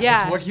 listening. Yeah.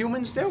 Yeah. It's what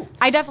humans do.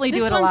 I definitely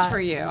This do it a one's lot. for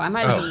you. I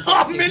might as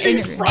well. Oh,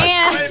 Minnie's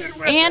frustrated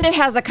with And it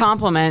has a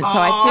compliment, so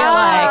I Oh, feel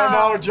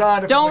like no,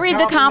 John. if don't it's a read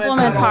the compliment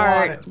I don't want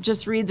part. it.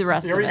 Just read the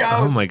rest Here of we it. go.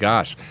 Oh my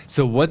gosh.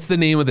 So what's the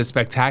name of the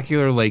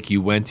spectacular lake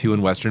you went to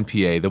in Western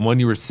PA? The one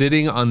you were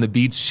sitting on the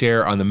beach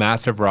chair on the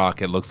massive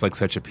rock. It looks like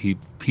such a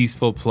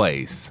peaceful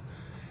place.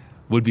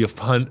 Would be a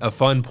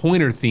fun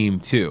pointer theme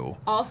too.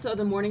 Also,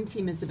 the morning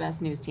team is the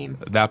best news team.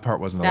 That part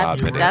wasn't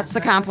allowed. Mindy. That's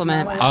the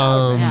compliment.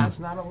 That's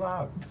not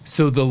allowed.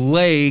 So the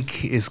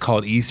lake is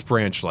called East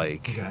Branch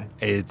Lake. Okay.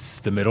 It's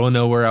the middle of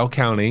nowhere, Elk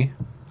County.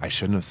 I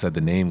shouldn't have said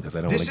the name because I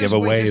don't want This to give is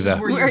where- away this the. is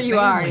where Where your you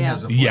are, family yeah.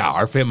 has a place.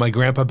 Yeah, my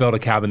grandpa built a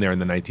cabin there in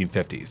the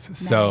 1950s.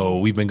 So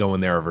we've been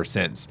going there ever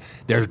since.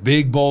 There's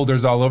big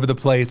boulders all over the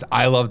place.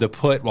 I love to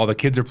put, while the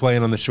kids are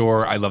playing on the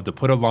shore, I love to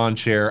put a lawn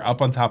chair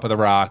up on top of the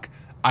rock.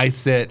 I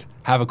sit,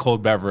 have a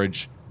cold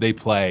beverage, they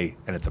play,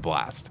 and it's a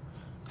blast.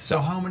 So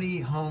how many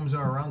homes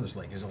are around this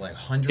lake? Is it like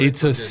hundreds?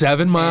 It's a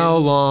 7 mile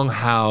long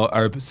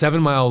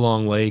 7 mile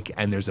long lake,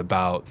 and there's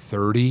about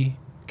 30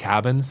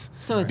 cabins.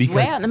 So it's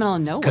way out in the middle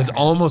of nowhere. Because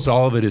almost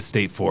all of it is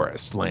state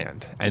forest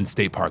land and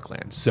state park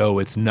land. So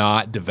it's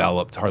not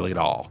developed hardly at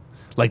all.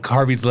 Like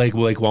Harvey's Lake,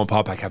 Lake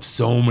Wallenpaupack have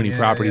so many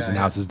properties and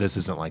houses. This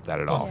isn't like that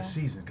at Plus all. the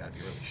season's got to be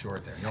really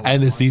short there.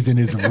 And the season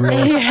is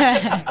really,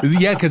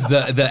 because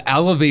the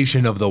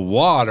elevation of the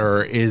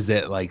water is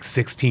at like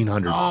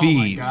 1,600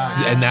 feet,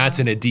 God. and that's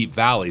in a deep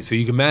valley. So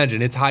you can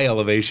imagine it's high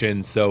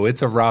elevation, so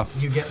it's a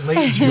rough, You get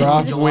late June,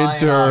 rough July, and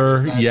winter.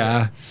 August, that's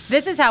Yeah.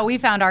 This is how we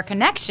found our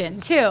connection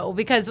too,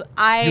 because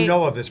it. You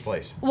know of this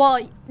place. Well,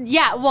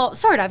 yeah, well,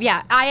 sort of,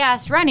 yeah. I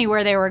asked Rennie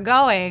where they were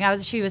going.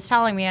 She was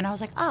telling me, and I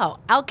was like, "Oh,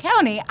 Elk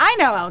County. I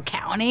know Elk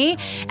County."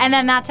 And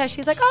then that's how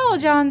she's like, "Oh, well,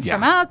 John's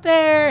from out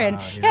there,"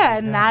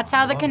 and that's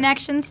how the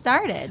connection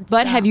started.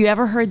 But So- have you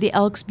ever heard the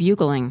elks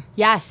bugling?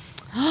 Yes.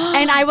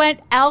 And I went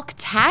elk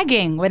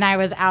tagging when I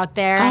was out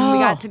there, and we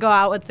got to go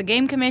out with the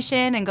game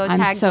commission and go I'm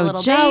tag so the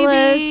little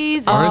jealous.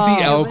 babies. Aren't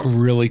the It elk was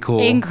really cool?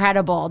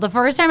 incredible? The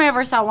first time I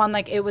ever saw one,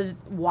 like it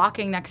was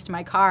walking next to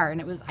my car,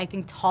 and it was, I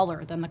think,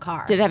 taller than the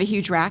car. Did it have a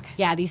huge rack?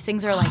 Yeah, these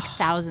things are like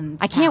thousands.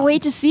 I can't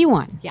wait to see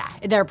one. Yeah,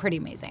 they're pretty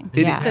amazing.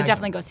 Yeah. So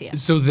definitely go see it.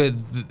 So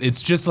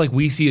it's just like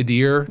we see a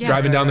deer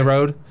driving down the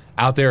road.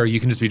 Out there, you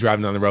can just be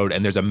driving down the road,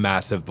 and there's a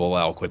massive bull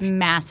elk with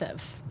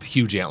Massive.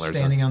 huge antlers.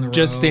 Standing on the road.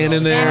 Just standing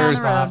Standing there on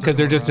the road. because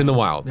they're just in the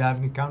wild. Yeah,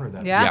 I've encountered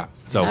that. Yeah. Yeah.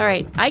 So All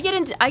right, I get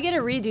a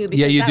redo. Because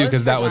Yeah, you do,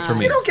 'cause that was for John.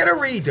 me. You don't get a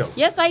redo.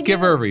 Yes, I do.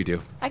 give her a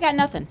redo. I got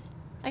nothing.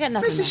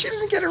 Listen, she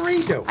doesn't get a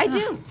redo. I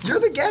do. You're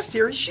the guest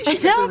here. She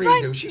should get No, the it's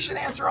fine. redo. She should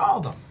answer all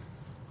of them.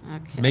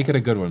 Okay. Make it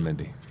a good one,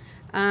 Mindy.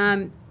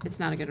 It's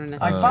not a good one I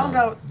necessarily. found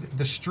out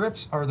the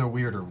strips are the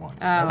weirder ones.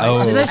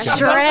 Oh. The I got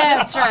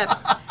strips.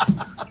 strips.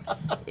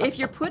 If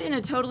you're put in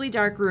a totally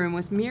dark room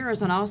with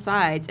mirrors on all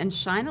sides and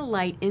shine a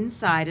light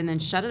inside and then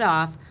shut it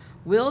off,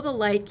 will the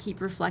light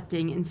keep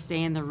reflecting and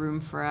stay in the room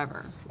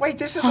forever? Wait,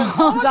 this is an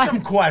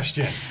awesome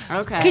question.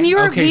 Okay. Can you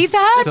repeat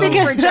that? so-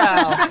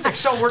 Because Physics.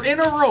 So we're in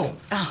a room.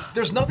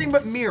 There's nothing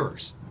but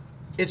mirrors.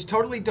 It's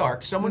totally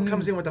dark. Someone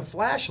comes in with a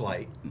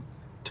flashlight,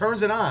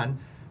 turns it on.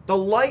 The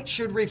light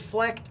should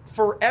reflect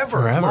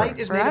forever. Forever. Light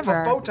is made up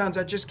Forever. of photons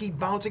that just keep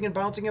bouncing and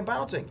bouncing and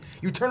bouncing.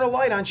 You turn a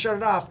light on, shut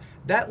it off.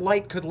 That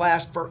light could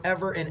last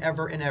forever and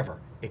ever and ever,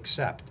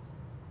 except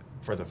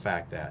for the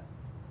fact that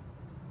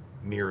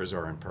mirrors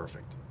are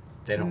imperfect.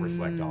 They don't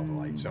reflect all the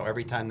light. So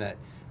every time that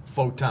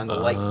photon, the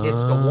light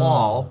hits the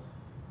wall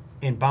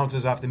and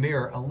bounces off the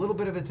mirror, a little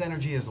bit of its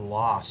energy is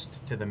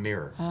lost to the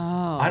mirror.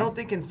 Oh. I don't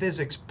think in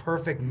physics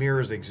perfect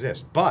mirrors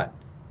exist, but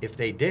if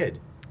they did,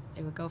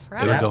 it would go It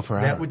forever. would that, go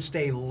forever. that would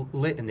stay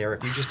lit in there.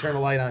 If you just turn a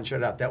light on,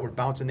 shut it off, that would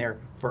bounce in there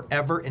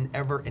forever and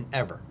ever and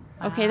ever.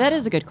 Okay, that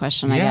is a good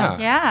question, I Yeah. guess.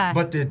 Yeah.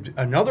 But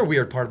another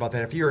weird part about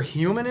that, if you're a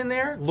human in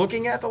there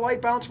looking at the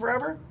light bounce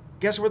forever,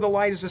 guess where the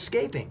light is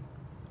escaping?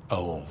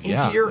 Oh, Into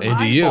yeah. your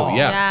Into you, eyeball.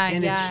 yeah.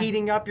 And it's yeah.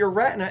 heating up your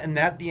retina, and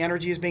that the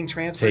energy is being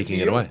transferred Taking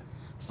to it you. away.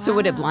 So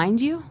would it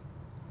blind you?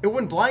 It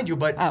wouldn't blind you,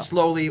 but Oh.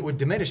 slowly it would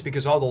diminish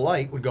because all the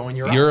light would go in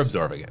your eyes. You're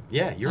absorbing it.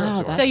 Yeah, you're Oh,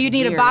 absorbing. that's So you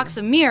need weird. a box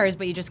of mirrors,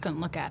 but you just couldn't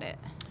look at it.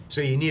 So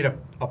you need a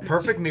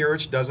perfect mirror,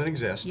 which doesn't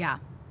exist. Yeah.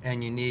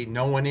 And you need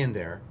no one in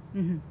there,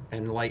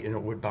 and light, and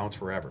it would bounce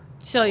forever.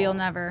 So you'll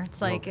never.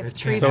 It's like Well, if it a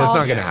tree changes. So it's falls.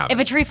 not gonna happen.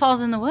 If a tree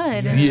falls in the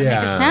wood and Yeah.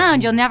 makes a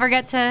sound, you'll never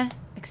get to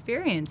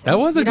experience it. That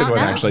was a You good don't one,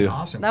 know. actually.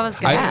 Awesome. That was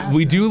good.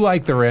 We do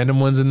like the random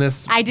ones in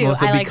this, I do.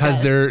 Melissa, I like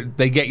because this.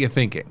 they get you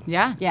thinking.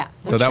 Yeah. Yeah.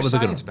 So that was a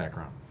good science one.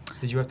 background.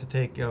 Did you have to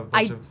take a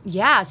bunch of?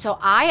 Yeah, so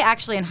I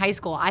actually in high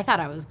school I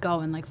thought I was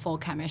going like full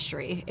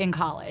chemistry in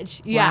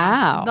college. Yeah,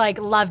 Wow. like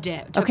loved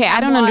it. Took Okay, I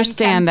Chem don't 1,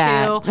 understand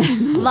Chem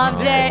 2,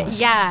 loved it.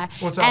 Yeah.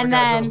 What's and Avogadro's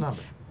then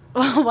number?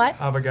 what?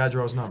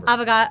 Avogadro's number.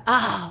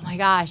 Oh my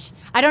gosh,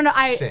 I don't know.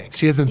 6.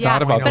 She hasn't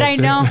thought about but this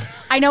I know, since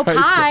I know high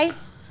school. pi.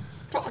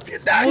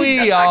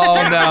 We all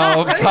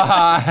know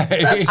pie.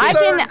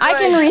 I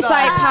can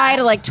recite pi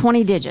to like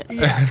 20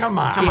 digits. Yeah, come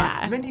on.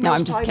 Yeah. Mindy No, knows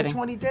I'm just pi to kidding.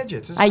 20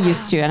 digits. It's I fine.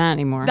 used to, not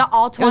anymore. The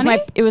all 20?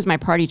 It was my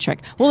party trick.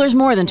 Well, there's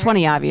more than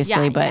 20,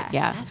 obviously, but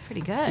yeah. That's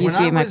pretty good. Used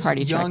to When be I my was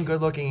party young, trick.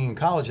 good-looking in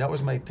college, that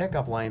was my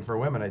pickup line for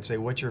women. I'd say,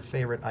 "What's your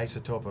favorite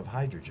isotope of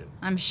hydrogen?"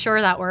 I'm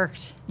sure that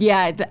worked.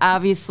 Yeah,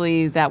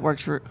 obviously that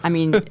worked for. I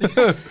mean,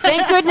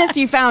 thank goodness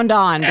you found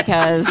on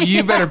because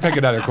You better pick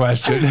another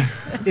question.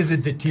 Is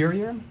it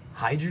deuterium,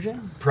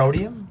 hydrogen,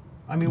 protium?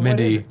 I mean, what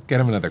is Mindy, it? get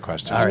him another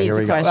question. All right, needs here a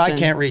we go. I question.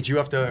 can't reach. You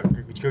have to.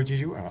 Could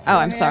you? oh,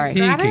 I'm sorry. He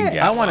can get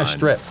I want a one.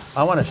 strip.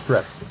 I want a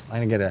strip. I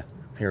can get a.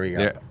 Here we go.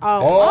 There.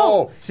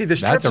 Oh. See, the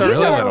strips That's a are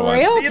really little one.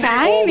 real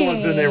the old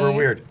ones, and they were tiny.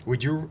 weird.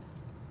 Would you?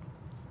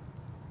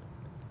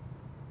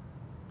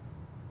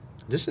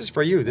 This is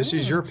for you. This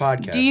is your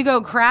podcast. Do you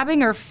go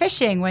crabbing or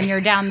fishing when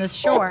you're down the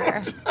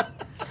shore?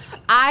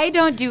 I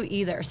don't do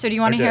either. So do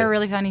you want to Okay. hear a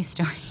really funny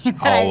story?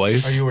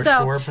 Always. Are you a So-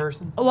 shore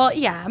person? Well,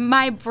 yeah.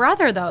 My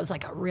brother, though, is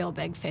like a real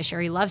big fisher.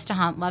 He loves to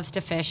hunt, loves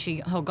to fish.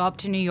 He'll go up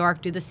to New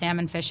York, do the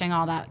salmon fishing,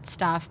 all that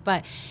stuff.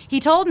 But he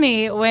told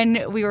me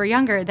when we were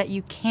younger that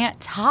you can't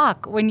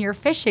talk when you're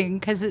fishing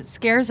because it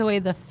scares away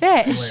the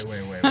fish.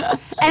 Wait. And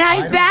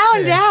I don't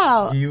found fish.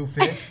 out. Do you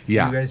fish?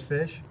 Yeah. Do you guys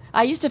fish?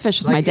 I used to fish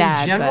with Like my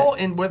dad. in general, but-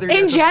 and whether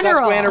In it's general.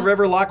 a Susquehanna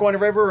River, Lackawanna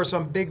River, or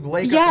some big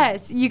lake. up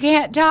Yes, you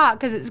can't talk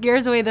because it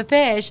scares away the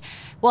fish.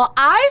 Well,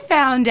 I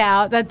found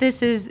out that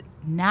this is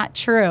not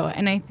true,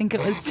 and I think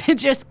it was to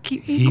just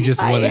keep me He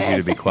just wanted you quiet.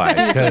 to be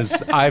quiet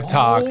because I've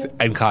talked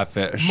and caught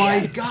fish.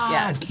 My God.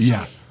 yes.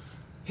 Yeah.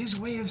 His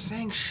way of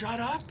saying "shut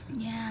up."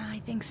 Yeah, I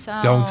think so.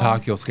 Don't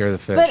talk, you'll scare the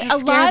fish. But I a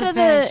scare lot the of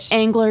the fish.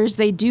 anglers,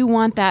 they do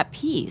want that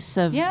piece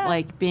of Yeah.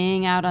 like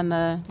being out on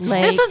the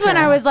lake. This was when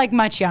or- I was like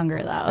much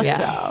younger, though. Yeah.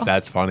 So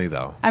That's funny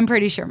though. I'm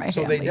pretty sure my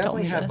So family they told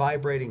definitely me have this.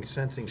 vibrating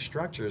sensing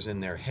structures in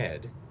their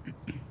head,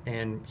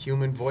 and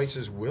human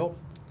voices will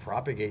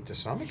propagate to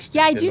some extent.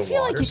 Yeah, I in do the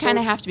feel like water. you kind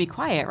of So- have to be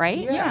quiet, right?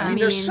 Yeah, I mean,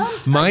 there's some.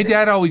 My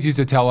dad always used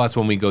to tell us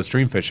when we go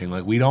stream fishing,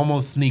 like we'd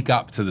almost sneak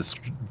up to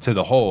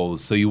the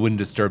holes so you wouldn't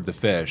disturb the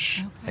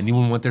fish, and you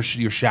wouldn't want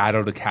your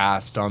shadow to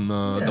cast on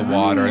the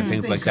water and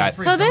things like that.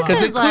 So this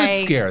Because is it like could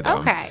scare them.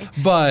 Okay,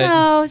 But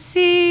so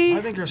see,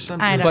 I think there's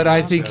some. I don't but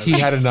I know. think he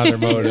had another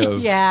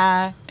motive.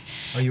 yeah.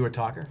 Are you a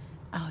talker?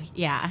 Oh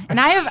yeah, and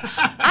I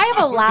have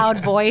a loud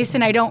voice,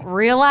 and I don't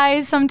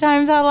realize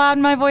sometimes how loud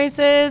my voice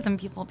is, and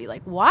people will be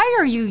like, "Why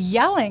are you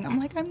yelling?" I'm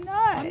like, "I'm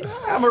not."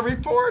 I'm a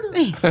reporter.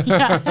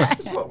 Yeah.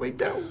 That's what we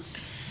do.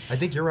 I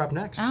think you're up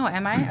next. Oh,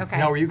 am I? Okay.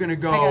 Now, are you going to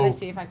go I gotta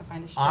see if I can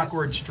find a strip.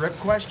 awkward strip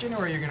question,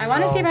 or are you going to? I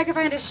want to see if I can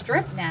find a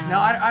strip now. No,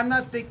 I'm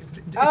not thinking.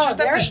 It's Oh, just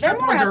that they're the strip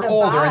more ones at are the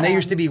older, and they bottom.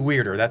 used to be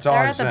weirder. That's all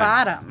They're I'm at the saying.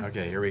 bottom.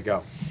 Okay, here we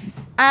go. You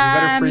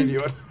better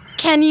preview it.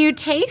 Can you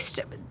taste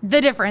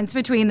the difference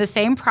between the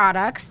same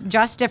products,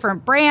 just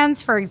different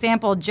brands? For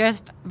example,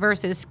 Jif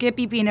versus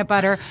Skippy peanut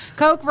butter,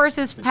 Coke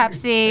versus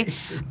Pepsi.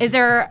 Is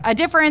there a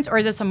difference, or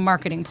is this a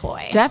marketing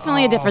ploy?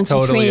 Definitely a difference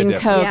Totally a between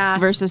difference. Coke Yeah.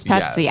 versus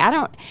Pepsi.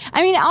 Yes.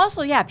 I mean,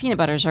 also, yeah, peanut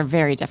butters are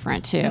very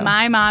different too.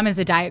 My mom is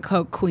a Diet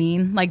Coke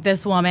queen. Like,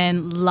 this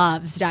woman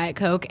loves Diet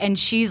Coke, and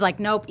she's like,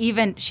 nope,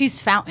 she's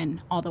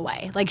fountain all the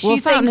way. Like, Well, she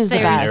fountain thinks is the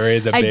there's best. There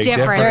is a big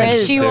difference. difference.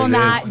 Like, she There will is.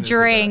 not It is the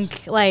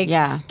drink like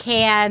Yeah.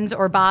 cans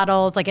or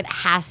bottles. Like, it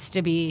has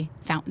to be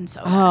fountain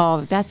soda.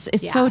 Oh,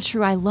 it's so Yeah.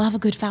 true. I love a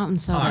good fountain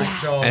soda. All right,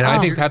 so And I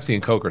think Pepsi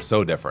and Coke are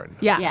so different.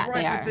 Yeah. Yeah, right,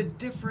 they but are. the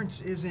difference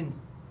isn't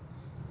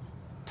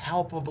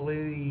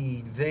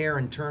palpably there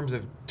in terms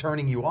of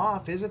turning you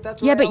off, is it?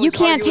 That's what Yeah, I but you always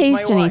can't argue with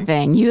taste my wife.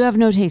 anything. You have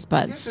no taste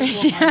buds. This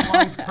is what my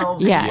wife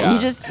tells me. Yeah, Yeah.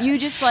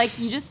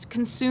 you just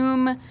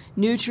consume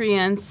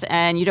nutrients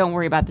and you don't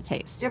worry about the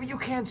taste. Yeah, but you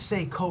can't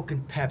say Coke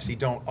and Pepsi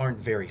aren't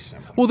very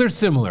similar. Well, they're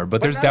similar,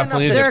 but there's not enough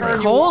definitely a that They're turn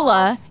difference. you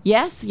cola.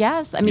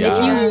 Yes. I mean, if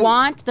Yeah. you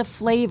want the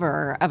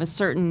flavor of a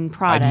certain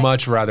product, I'd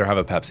much rather have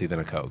a Pepsi than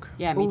a Coke.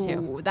 Yeah, me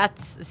too. Ooh, that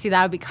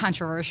would be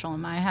controversial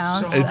in my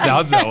house. So- It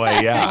sounds that way,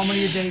 How yeah.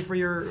 many a day for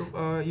your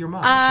mom?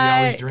 She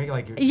always drink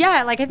like.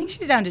 Yeah, like I think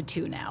she's down to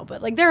 2 now,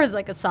 but like there was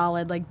like a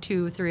solid like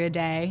 2, 3 a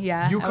day.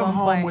 Yeah. You at come one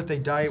home point. with a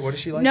diet. What is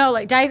she like? No,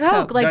 like Diet Coke.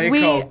 Coke. Like Diet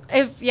Coke.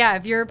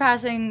 if you're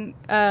passing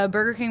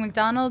Burger King,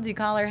 McDonald's, you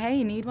call her, hey,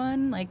 you need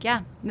one? Like,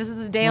 yeah, this is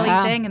a daily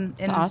Wow. thing in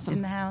That's awesome.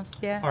 in the house.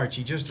 Yeah. All right,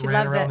 she just She ran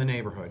loves around it. the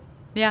neighborhood.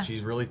 Yeah.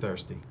 She's really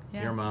thirsty.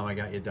 Yeah. Here, Mom, I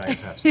got you Diet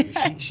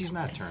Pepsi. She's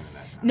not turning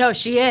that down. No,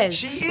 she is.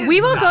 She is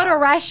We will not. go to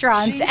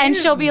restaurants She and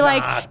is she'll be not.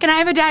 like, "Can I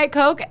have a Diet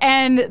Coke?"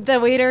 And the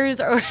waiters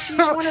or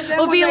one of them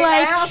will when be they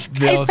like, ask.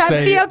 They'll "Is Pepsi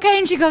say- okay?"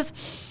 And she goes,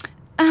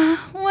 No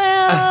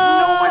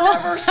 "Well." one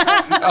ever says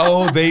that.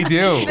 Oh, they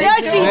do. No,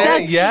 she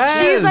does. Yes.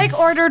 She's like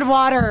ordered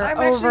water I'm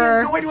actually over.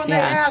 annoyed when they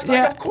Yeah. ask. Like,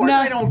 Yeah. of course No.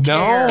 I don't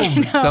care.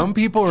 No, some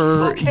people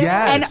are, Okay.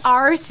 And yes.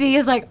 RC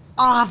is like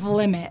off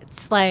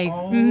limits. Like,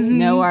 Oh.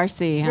 No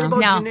RC, What huh? about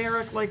No.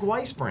 generic like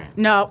Weiss brand?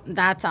 no,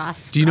 that's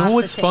off. Do you know off the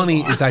what's funny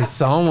table. is I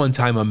saw one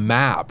time a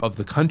map of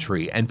the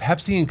country, and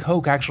Pepsi and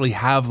Coke actually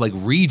have like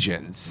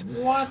regions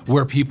What?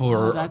 where people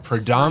are that's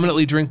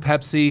predominantly drink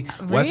Pepsi.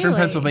 Western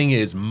Really? Pennsylvania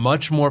is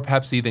much more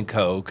Pepsi than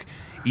Coke.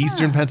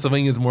 Eastern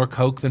Pennsylvania is more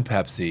Coke than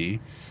Pepsi.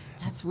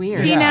 That's weird.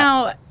 See Yeah.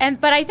 now,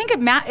 but I think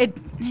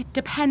it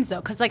depends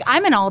though, because like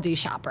I'm an Aldi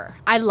shopper.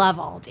 I love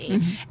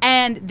Aldi,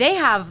 and they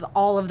have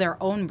all of their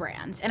own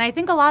brands, and I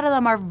think a lot of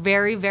them are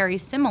very, very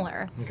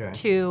similar Okay.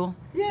 to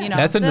you know.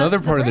 That's another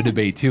part of the brand.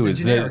 debate too. Is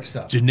generic that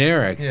stuff.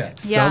 generic? Yeah.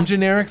 Some Yeah.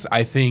 generics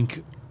I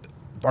think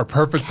are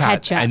perfect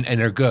patch Ketchup. and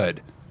are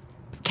good.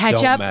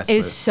 Ketchup mess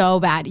is with-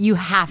 so bad. You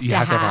have You to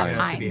have to have have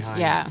Has to be Heinz. Heinz.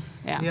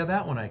 Yeah. Yeah,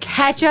 that one I can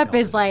Ketchup see.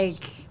 is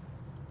like,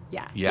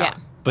 yeah. Yeah.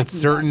 But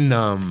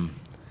certain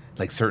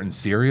like certain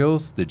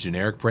cereals, the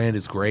generic brand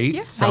is great.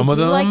 Yes, Some I of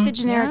do them, like the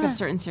generic Yeah. of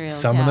certain cereals.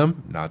 some of yeah.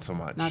 them, not so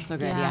much. Not so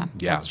good. Yeah. Yeah.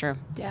 Yeah. That's true.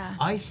 Yeah.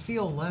 I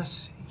feel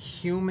less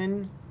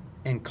human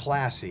and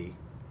classy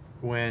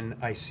when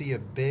I see a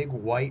big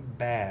white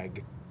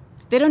bag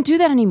They don't do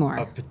that anymore.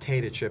 of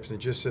potato chips and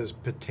it just says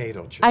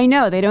potato chips. I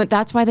know they don't.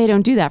 That's why they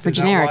don't do that for Is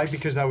that generics. why?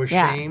 Because I was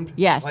Yeah. shamed?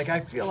 Yes. Like, I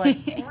feel like,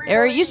 really?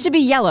 Or it used to be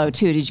yellow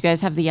too. Did you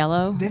guys have the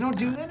yellow? They don't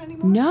do that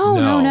anymore? No.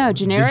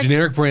 Generics. The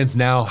generic brands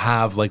now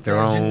have like their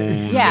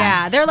own.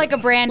 Yeah, they're like a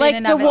brand Like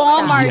in the and of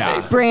itself. Walmart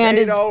Yeah. brand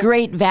is Potato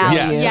great value.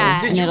 Yes.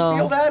 Yeah. Did and you it'll-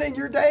 feel that in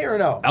your day or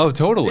no? Oh,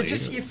 totally. It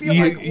just- you feel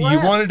you, like you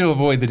less. wanted to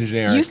avoid the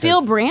generic. You feel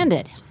 'cause-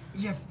 branded.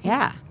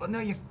 Yeah. Well, no,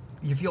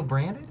 you feel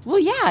branded? Well,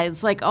 yeah.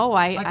 It's like, oh,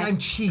 I'm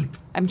cheap.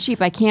 I'm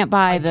cheap. I can't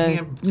buy I the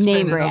can't name spend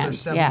another brand.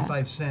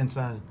 75 cents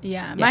on.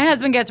 Yeah, my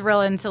husband gets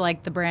real into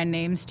like the brand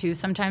names too.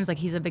 Sometimes, like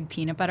he's a big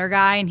peanut butter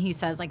guy, and he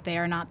says like they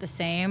are not the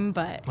same.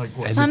 But Like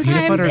what? And sometimes the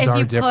peanut butters if are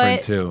you different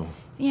put, too.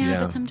 Yeah,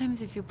 but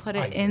sometimes if you put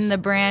I it in the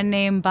brand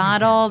name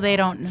bottle, they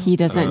don't know. He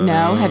doesn't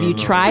know. Have you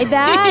tried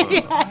that?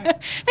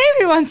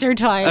 Maybe once or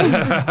twice.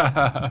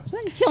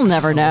 He'll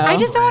never know. I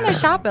just don't want to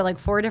shop at like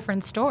 4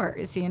 different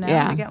stores. You know,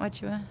 Yeah. to get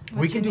what you.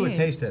 We can do a need.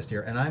 taste test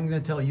here, and I'm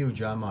going to tell you,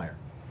 John Meyer.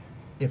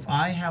 If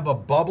I have a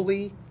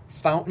bubbly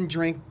fountain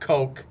drink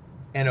Coke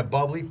and a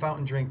bubbly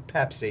fountain drink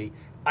Pepsi,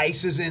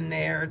 ice is in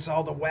there, it's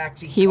all the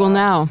waxy He will carbs,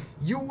 know.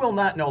 You will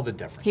not know the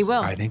difference. He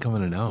will. I think I'm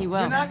gonna know. He will.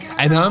 You're not gonna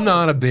And know. I'm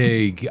not a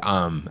big,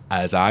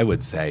 as I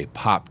would say,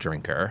 pop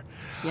drinker.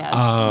 Yes.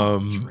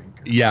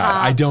 Yeah,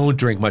 I don't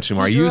drink much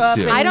anymore. I You grew used up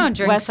to. in- I don't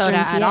drink Western soda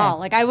at PA. all.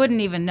 Like I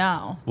wouldn't even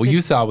know. Well, you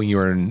saw when you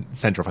were in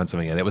Central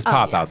Pennsylvania. It was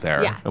pop out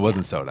there. Yeah. It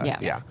wasn't soda. Yeah.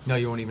 Yeah. No,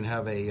 you won't even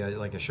have a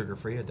like a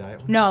sugar-free a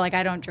diet one? No, like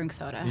I don't drink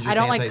soda. You're just I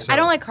don't like. anti-soda. I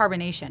don't like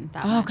carbonation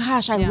that Oh much.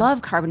 gosh, I Yeah.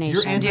 love carbonation.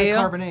 You're Do you?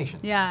 anti-carbonation.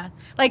 Yeah,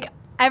 like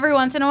every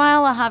once in a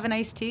while I'll have an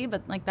iced tea,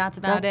 but like that's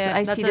about That's- it.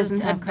 iced that's tea as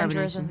doesn't have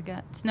adventurous carbonation. as it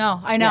gets. No,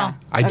 I know. Yeah.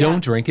 I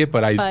don't drink it,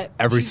 but But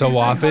every she's so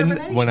often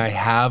anti-carbonation. when I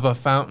have a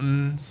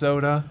fountain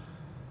soda,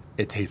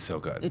 it tastes so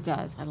good. It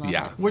does. I love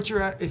Yeah. it. What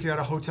you're at, if you're at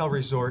a hotel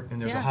resort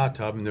and there's a Yeah. hot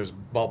tub and there's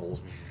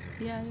bubbles,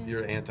 Yeah, yeah.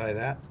 you're anti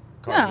that?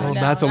 No, Well,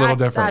 no, that's a little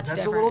different.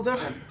 That's a little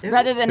different. Is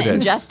Rather it? than It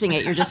is. ingesting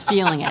it, you're just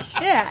feeling it.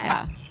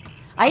 Yeah.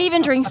 I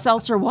even drink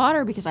seltzer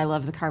water because I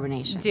love the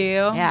carbonation. Do you?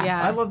 Yeah.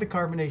 Yeah. I love the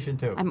carbonation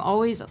too. I'm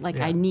always like,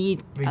 Yeah. I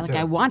need, Me like, too.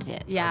 I want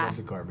it. I Yeah. love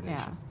the carbonation.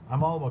 Yeah.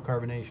 I'm all about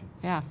carbonation.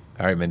 Yeah.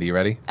 All right, Mindy, you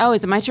ready? Oh,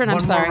 is it my turn? I'm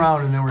One more sorry.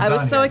 round and then we're I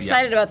was done so here.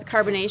 excited about the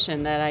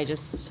carbonation that I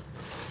just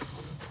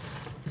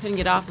couldn't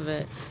get off of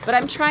it. But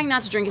I'm trying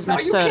not to drink as No,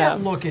 much you soda.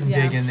 can't look and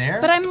Yeah. dig in there.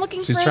 But I'm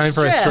looking She's for trying a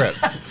for a strip.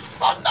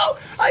 Oh no,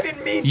 I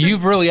didn't mean to.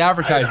 You've really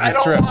advertised I the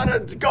don't strips.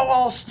 want to go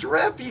all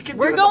strip. You can.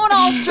 We're do going the,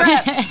 all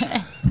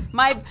strip.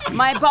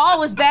 My ball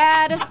was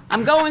bad.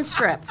 I'm going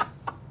strip.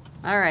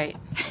 All right.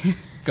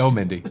 Go,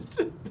 Mindy.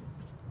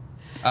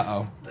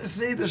 Uh-oh.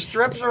 See, the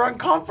strips are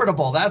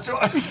uncomfortable. That's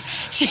what.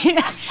 She's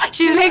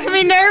making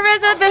me nervous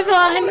with this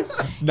one.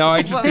 No,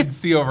 I just could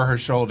see over her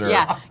shoulder.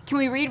 Yeah. Can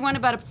we read one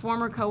about a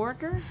former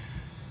coworker?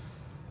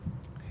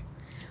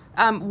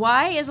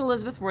 Why is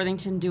Elizabeth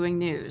Worthington doing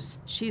news?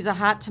 She's a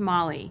hot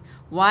tamale.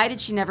 Why did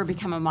she never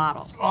become a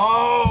model?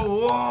 Oh,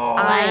 whoa,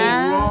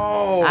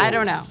 whoa. I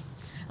don't know.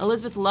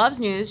 Elizabeth loves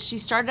news. She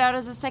started out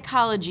as a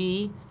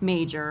psychology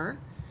major,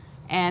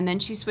 and then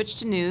she switched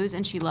to news,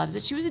 and she loves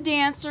it. She was a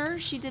dancer.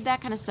 She did that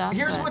kind of stuff.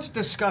 Here's but- what's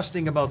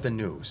disgusting about the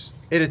news.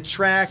 It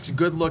attracts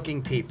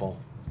good-looking people,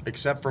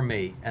 except for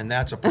me, and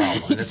that's a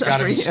problem. And it's Except got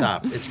to for be you.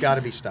 stopped. It's got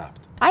to be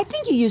stopped. I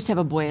think you used to have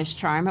a boyish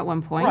charm at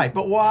one point. Right,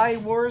 but why?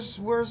 Where's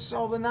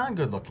all the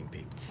non-good-looking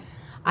people?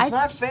 It's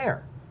not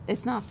fair.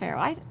 It's not fair.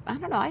 I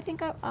don't know. I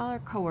think our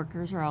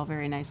coworkers are all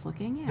very nice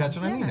looking. Yeah. That's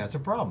what I Yeah. mean. That's a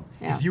problem.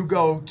 Yeah. If you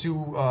go to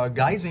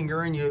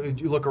Geisinger and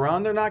you look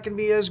around, they're not going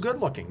to be as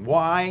good-looking.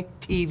 Why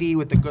TV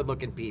with the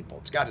good-looking people?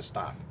 It's got to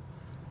stop.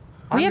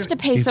 We have to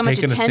pay He's so much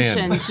taking a stand.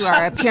 attention to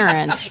our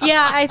appearance.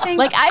 Yeah, I think.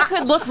 Like I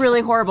could look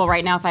really horrible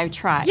right now if I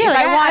tried. yeah, if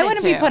like, I wanted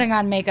wouldn't to. be putting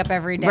on makeup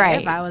every day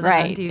Right, if I was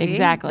right, on TV.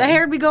 exactly. The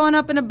hair would be going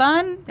up in a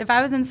bun if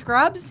I was in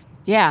scrubs.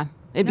 Yeah,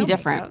 it'd No be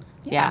different. makeup.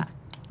 Yeah.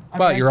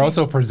 But you're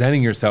also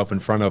presenting yourself in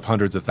front of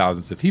hundreds of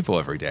thousands of people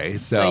every day.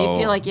 So, So you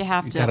feel like you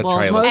have to. gotta Well,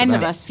 try a little most of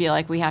something. us feel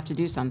like we have to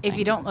do something. If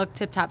you don't look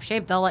tip-top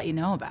shape, they'll let you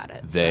know about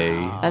it. They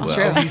That's will.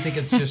 true. So do you think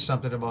it's just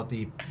something about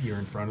you're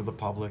in front of the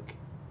public,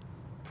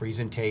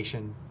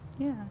 presentation?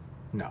 Yeah.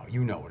 No,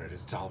 you know what it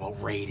is. It's all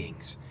about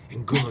ratings.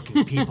 And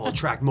good-looking people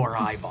attract more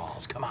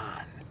eyeballs. Come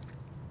on.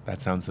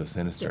 That sounds so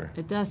sinister.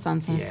 It does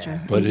sound sinister. Yeah.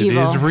 and But it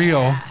evil. is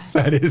real.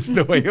 That is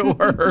the way it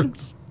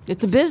works.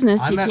 It's a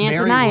business. I'm you at can't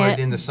deny Marywood it.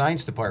 in the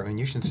science department.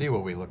 You should see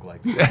what we look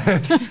like.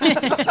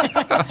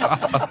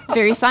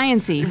 Very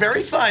sciencey. Very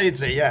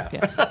sciencey, yeah.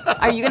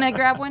 Are you gonna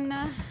grab one?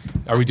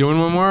 Are we doing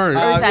one more? Or? is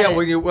that Yeah,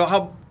 it? well,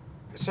 how...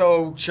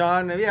 So,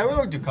 Sean, yeah,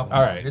 we'll do a couple. All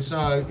more. right. It's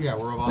yeah,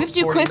 we're about We have to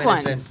do 40 quick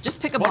minutes ones. in.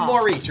 Just pick a one ball.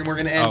 more each, and we're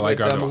going to end Oh, I with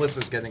grabbed one.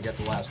 Melissa's going to get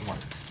the last one.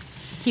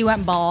 He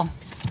went ball.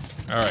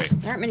 All right.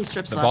 There aren't many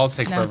strips The left. balls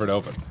take No. forever to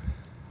open.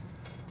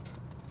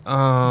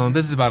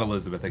 This is about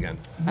Elizabeth again.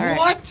 All right.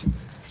 What?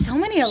 So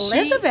many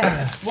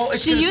Elizabeths. Well,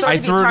 it's She gonna used start, I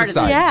to be threw it part of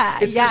aside. yeah,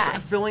 it's gonna yeah.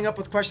 start filling up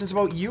with questions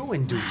about you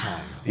in due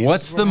time.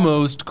 What's the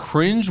most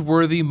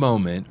cringe-worthy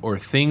moment or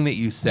thing that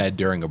you said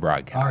during a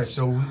broadcast? All right,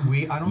 so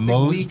I don't think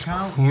we Most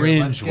count here.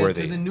 Let's get cringeworthy.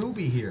 to the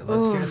newbie here.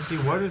 Let's see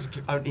what is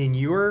in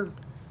your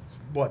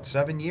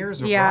 7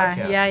 years of Yeah,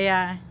 broadcast. yeah,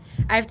 yeah.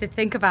 I have to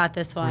think about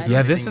this one.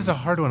 Yeah, this is a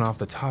hard one off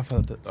the top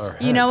of our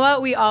head. You know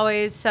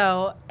what?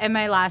 So at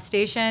my last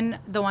station,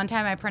 the one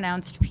time I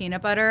pronounced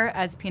peanut butter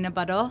as peanut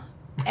butter.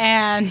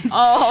 And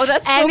Oh,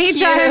 that's so cute.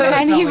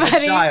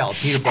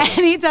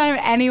 anytime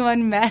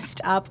anyone messed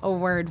up a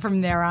word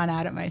from there on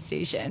out at my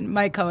station,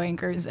 my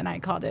co-anchors and I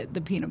called it the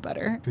peanut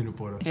butter. Peanut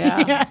butter.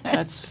 Yeah,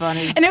 that's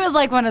funny. And it was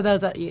like one of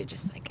those that you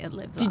just like, it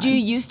lives Did on. you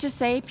used to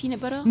say peanut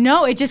butter?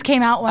 No, it just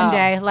came out one Oh,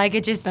 day. Like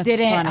it just that's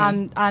didn't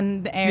funny.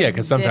 on the air. Yeah,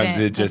 because sometimes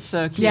didn't. it just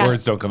so cute. Yeah.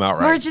 words don't come out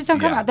right. Words just don't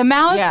come Yeah. out. The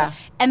mouth Yeah.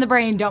 and the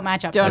brain don't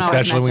match up. Don't always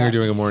Especially match when you're up.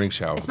 doing a morning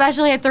show.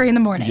 Especially at 3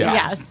 a.m. Yeah.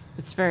 Yes.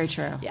 It's very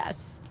true.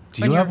 Yes.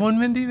 Do you have one,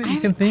 Mindy, that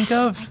you can think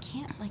of? I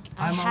can't,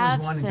 I'm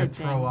have always wanting to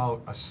said throw things.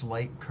 out a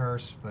slight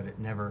curse, but it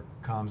never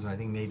comes. And I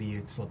think maybe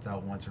it slipped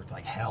out once, or it's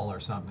like hell or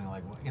something.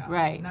 Like, well, you know,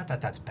 Right. Not that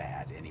that's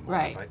bad anymore,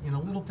 Right. but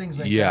little things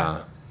like Yeah.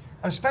 that.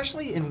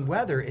 Especially in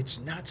weather, it's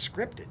not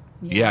scripted.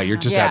 Yeah, you're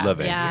just Yeah.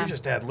 ad-libbing. Yeah. You're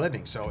just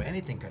ad-libbing, so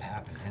anything could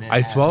happen. And it I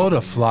has swallowed a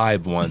happened. fly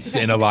once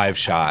in a live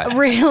shot,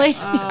 Really?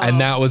 and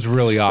that was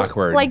really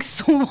awkward. Like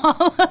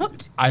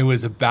swallowed.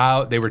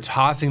 They were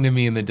tossing to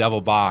me in the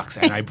double box,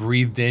 and I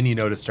breathed in,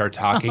 to start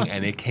talking,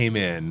 and it came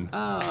in.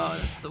 Oh,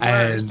 that's the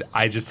And worst.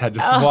 I just had to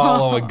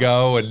swallow and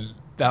go, and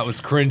that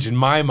was cringe in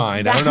my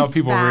mind. I don't know if That's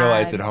people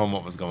realized bad. at home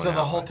what was going So on.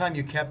 the whole time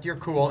you kept your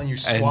cool and you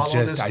and swallowed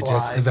this fly.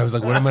 because I was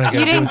like, what am I going to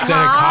do? didn't Instead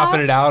of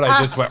coughing it out,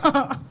 I just went,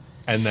 cough?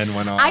 and then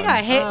went on. I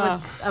got hit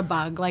with a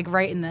bug, like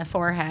right in the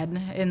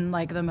forehead in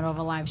like the middle of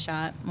a live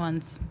shot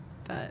once,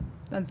 but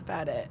that's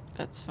about it.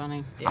 That's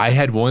funny. I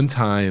had one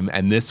time,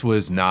 and this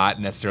was not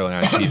necessarily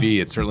on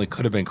TV. It certainly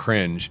could have been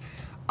cringe.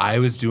 I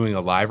was doing a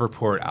live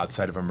report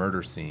outside of a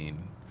murder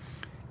scene,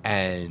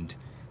 and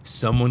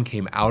someone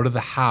came out of the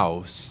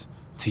house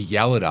to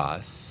yell at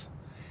us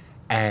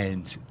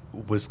and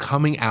was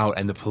coming out,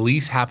 and the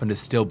police happened to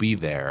still be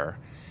there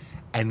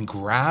and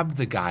grabbed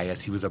the guy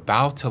as he was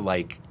about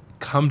to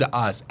come to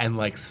us and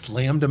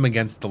slammed him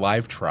against the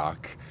live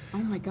truck Oh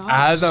my god.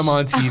 as I'm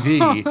on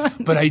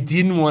TV, but I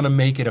didn't want to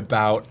make it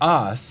about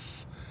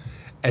us.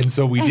 And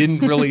so we didn't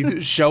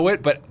really show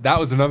it, but that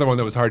was another one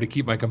that was hard to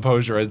keep my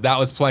composure as that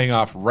was playing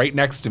off right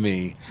next to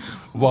me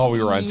while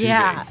we were on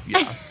Yeah.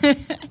 TV.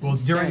 Yeah. Well,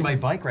 during my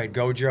bike ride,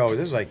 Go Joe,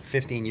 this was like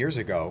 15 years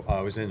ago,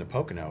 I was in the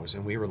Poconos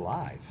and we were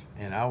live.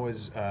 And I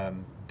was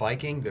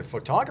biking. The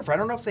photographer, I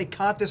don't know if they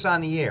caught this on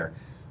the air.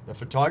 The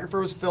photographer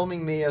was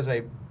filming me as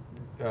I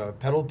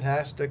pedaled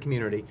past the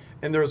community.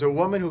 And there was a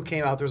woman who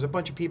came out. There was a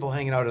bunch of people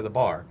hanging out at the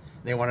bar.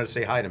 They wanted to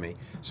say hi to me.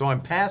 So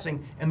I'm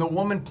passing, and the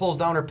woman pulls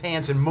down her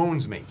pants and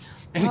moons me.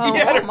 And he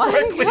had to my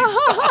quickly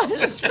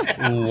stop.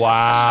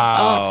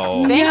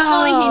 Wow.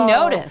 Thankfully, he No.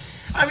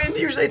 noticed. I mean,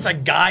 usually it's a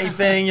guy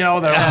thing, I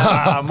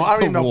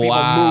don't even know people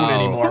Wow. moon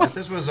anymore, but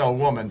this was a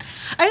woman.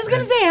 I was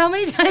gonna say, how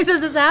many times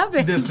has this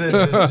happened? This is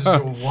a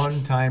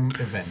one-time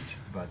event,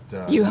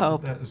 but You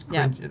hope. that was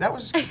Yeah. that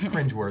was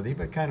cringeworthy,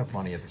 but kind of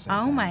funny at the same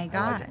Oh time. my I like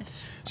gosh. it.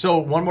 So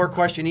one more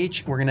question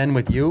each. We're going to end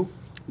with you.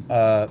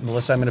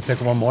 Melissa, I'm going to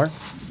pick one more.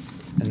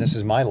 And this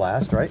is my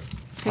last, right?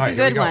 Pick All right, a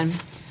here we good go. one.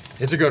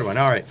 It's a good one.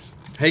 All right.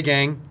 Hey,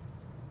 gang.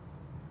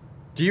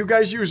 Do you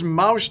guys use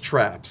mouse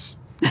traps?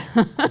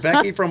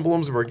 Becky from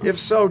Bloomsburg. If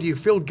so, do you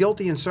feel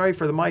guilty and sorry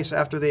for the mice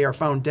after they are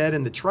found dead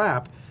in the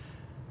trap?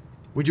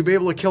 Would you be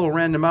able to kill a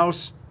random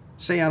mouse,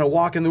 say on a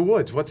walk in the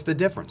woods? What's the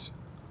difference?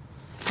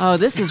 Oh,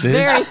 this is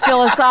very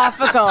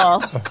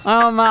philosophical.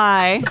 Oh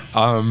my. The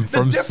From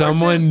difference is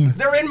someone,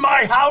 they're in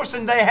my house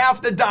and they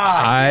have to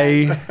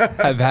die. I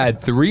have had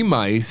 3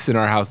 mice in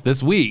our house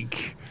this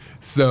week.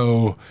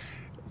 So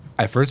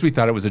at first we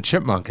thought it was a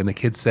chipmunk, and the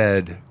kids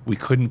said we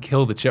couldn't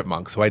kill the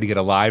chipmunk, so I had to get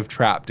a live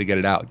trap to get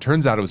it out.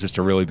 Turns out it was just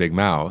a really big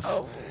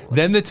mouse.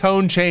 Then the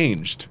tone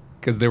changed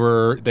because they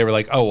were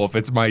like, oh, well, if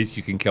it's mice,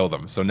 you can kill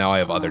them. So now I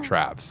have other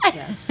traps.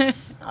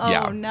 Oh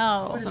Yeah.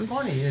 no. But it's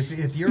funny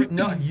if you're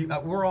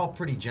we're all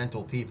pretty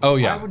gentle people. Oh,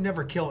 yeah. I would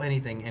never kill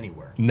anything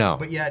anywhere. No.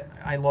 But yet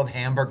I love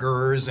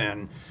hamburgers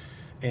and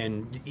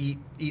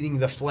eating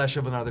the flesh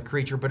of another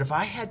creature. But if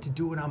I had to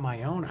do it on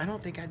my own, I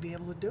don't think I'd be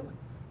able to do it.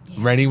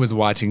 Rennie was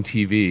watching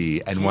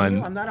TV, and you?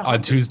 I'm not a on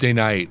hunter. Tuesday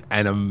night,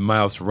 and a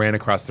mouse ran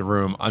across the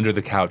room under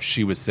the couch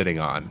she was sitting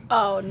on.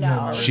 Oh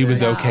no. She was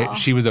No. okay.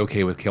 She was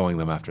okay with killing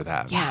them after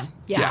that. Yeah.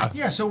 Yeah.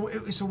 Yeah, so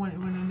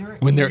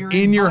When they're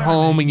in your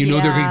home and you know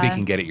Yeah. they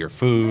can get at your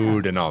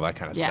food and all that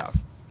kind of Yeah. stuff.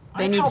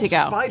 They I've need to helped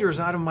go. spiders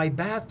out of my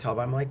bathtub.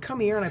 I'm like, come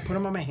here, and I put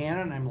them on my hand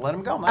and I let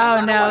them go. Oh I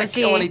don't no. want to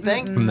See, kill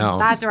anything. No.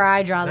 That's where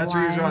I draw the That's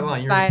line. where you draw the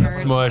line. You're just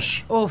Spiders.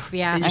 Smush. Oof.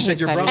 Yeah. And I you said hate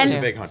your spiders brother's too.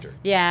 a big hunter.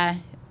 Yeah.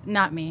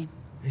 Not me.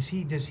 Does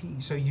he,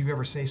 so you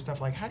ever say stuff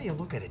like, how do you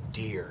look at a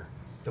deer?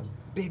 The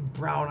big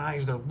brown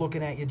eyes, they're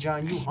looking at you,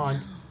 John, you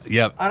hunt.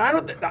 Yep. And I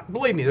don't,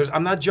 believe me,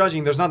 I'm not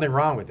judging, there's nothing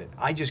wrong with it.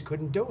 I just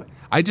couldn't do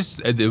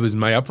it. It was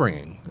my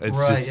upbringing. It's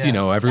Right, just, yeah.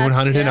 everyone That's-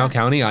 hunted in yeah. Out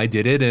County. I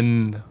did it,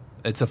 and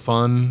it's a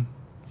fun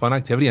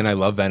activity, and I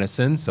love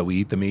venison, so we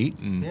eat the meat.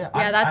 And Yeah,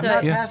 I'm that's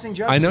not a- Yeah. passing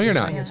judgment. I know you're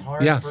just not. saying It's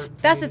hard Yeah. for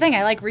That's the me thing. to-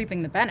 I like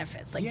reaping the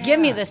benefits. Like, Yeah.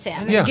 give me the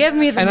salmon. Yeah. Give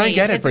me the and meat. I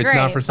get it, It's but it's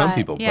not great, for some but,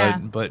 people. Yeah.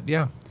 But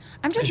yeah.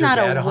 I'm just Is your not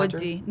dad a a hunter?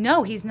 woodsy.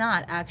 No, he's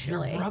not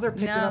actually. Your brother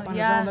picked it No, up on his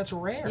yeah. own. That's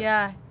rare.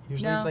 Yeah.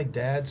 Usually it's like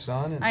dad,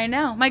 son, and I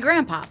know. My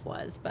grandpa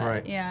was, but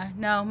Right. yeah.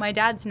 No, my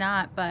dad's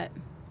not, but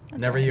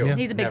that's Never all right. you. Yeah.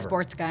 He's a big Never.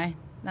 sports guy.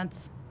 Dad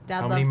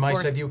How loves many mice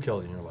sports. have you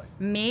killed in your life?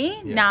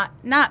 Me? Yeah.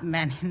 Not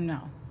many, no.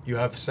 You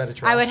have set a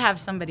trap? I would have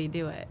somebody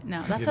do it.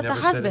 No, that's You've what the never said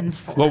it? husband's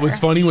for. What was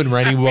funny when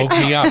Rennie woke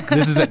me up,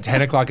 this is at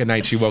 10 o'clock at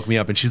night, she woke me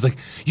up and she's like,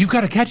 you've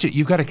got to catch it.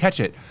 You've got to catch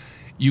it.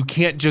 You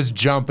can't just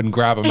jump and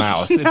grab a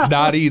mouse. It's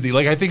not easy.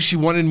 Like, I think she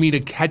wanted me to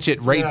catch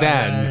it right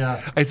then.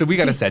 yeah. I said, we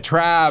got to set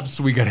traps.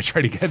 We got to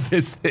try to get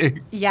this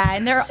thing. Yeah,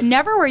 and they're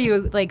never where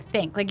you like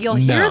think. Like you'll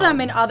hear No. them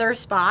in other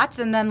spots,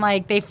 and then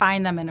like they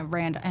find them in a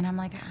random. And I'm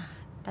like,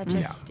 that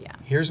just yeah.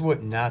 Here's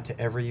what not to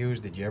ever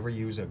use. Did you ever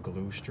use a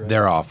glue strip?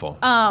 They're awful.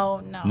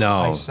 Oh no. I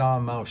No. saw a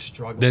mouse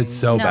struggling. That's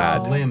so No.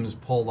 bad. Limbs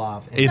pulled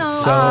off. And It's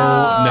so,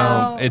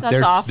 That's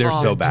they're awful.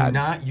 so do bad.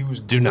 not use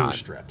Do glue not.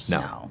 strips.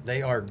 No.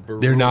 They are brutal.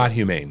 They're not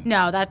humane.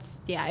 No, that's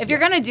yeah. If you're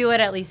gonna do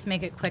it, at least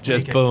make it quick.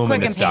 Just Make it boom quick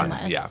and and it's done.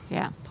 painless. Yeah.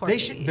 Yeah. Poor They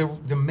should. babies.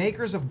 The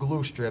makers of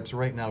glue strips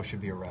right now should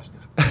be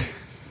arrested.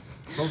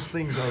 Those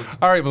things are.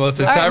 All right,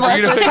 Melissa, it's All right, time for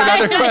you to Melissa, pick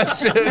time. another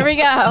question. Here we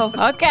go.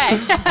 Okay.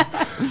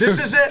 This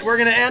is it. We're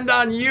gonna end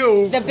on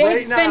you. the big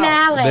right now.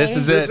 finale. This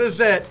is This it. is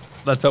it.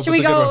 Let's hope Should it's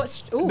we a go?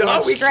 good one. Ooh, No,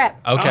 one we- strip.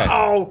 Okay.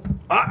 Uh-oh.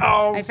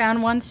 I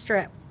found one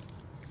strip.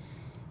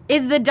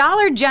 Is the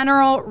Dollar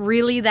General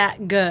really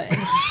that good?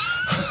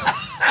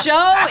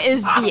 Joe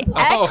is the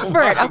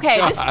expert. Okay,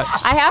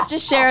 I have to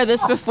share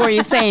this before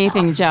you say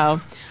anything,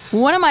 Joe.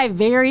 One of my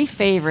very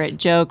favorite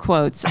Joe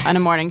quotes on a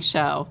morning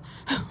show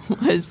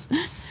was,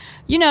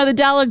 the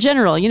Dollar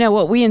General,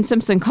 what we in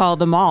Simpson call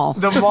the mall.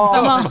 The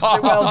mall.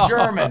 Well,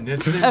 German.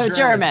 It's the Oh,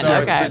 German,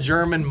 So it's okay. the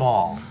German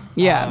mall.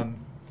 Yeah.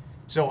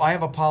 So I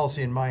have a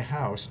policy in my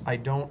house. I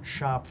don't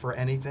shop for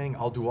anything.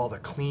 I'll do all the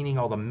cleaning,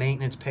 all the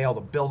maintenance, pay all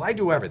the bills. I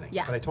do everything.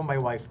 Yeah. But I told my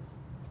wife,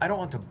 I don't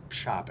want to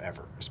shop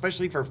ever,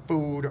 especially for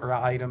food or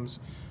items.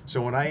 So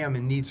when I am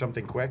in need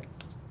something quick,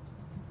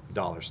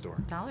 dollar store.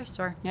 Dollar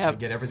store. I Yep.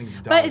 get everything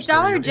at the But is store.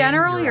 Dollar You're in,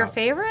 General you're your out.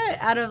 favorite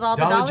out of all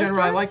the Dollar dollar General,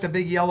 stores? I like the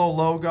big yellow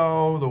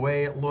logo, the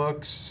way it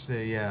looks,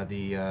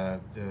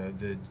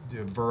 the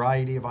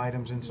variety of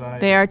items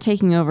inside. They are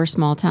taking over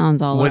small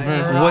towns all What's,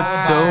 over. what's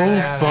so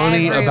Yeah.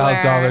 funny about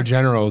Everywhere. Dollar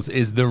Generals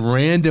is the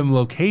random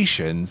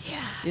locations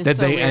It's that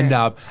so they end weird.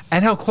 up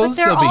and how But close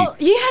they're they'll all.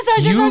 be. Yes, I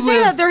was just You going to say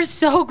live- that they're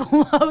so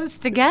close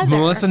together.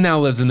 Melissa now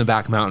lives in the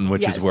back mountain,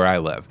 which Yes. is where I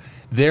live.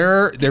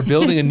 They're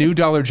building a new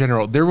Dollar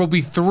General. There will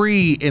be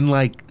 3 in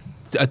like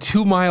a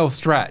 2-mile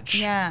stretch.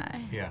 Yeah.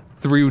 Yeah.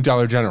 3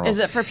 Dollar Generals. Is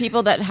it for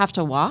people that have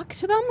to walk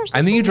to them or something?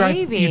 And then you drive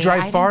Maybe. you I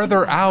drive didn't farther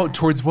think about out that.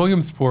 towards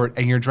Williamsport,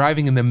 and you're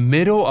driving in the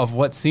middle of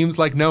what seems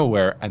like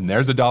nowhere, and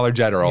there's a Dollar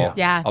General.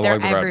 Yeah, along they're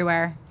the road.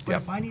 everywhere. But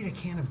Yep. if I need a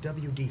can of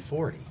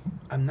WD-40,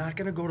 I'm not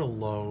going to go to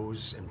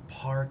Lowe's and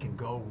park and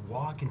go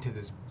walk into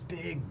this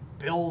big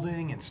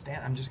building and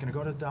stand. I'm just going to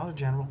go to Dollar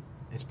General.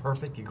 It's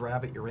perfect. You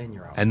grab it, you're in,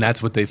 you're out. And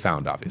that's what they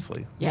found,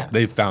 obviously. Yeah.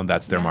 They found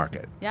that's their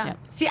market. Yeah. Yep.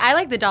 See, I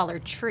like the Dollar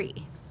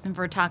Tree. If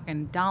we're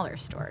talking dollar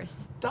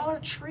stores. Dollar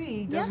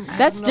Tree doesn't have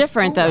That's enough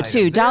different, food though, items.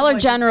 too. They're Dollar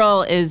like-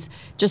 General is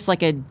just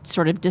like a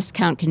sort of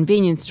discount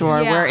convenience store,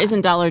 Yeah. where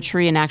isn't Dollar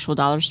Tree an actual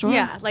dollar store?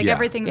 Yeah, like Yeah.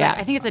 everything's Yeah. like,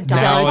 I think it's a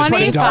Now it's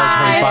 $1.25 the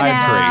 $1.25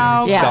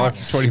 now. tree. Yeah.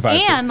 $1.25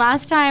 And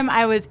last time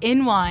I was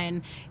in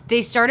one,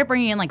 they started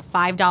bringing in like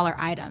 $5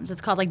 items.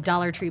 It's called like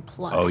Dollar Tree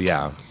Plus. Oh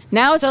yeah.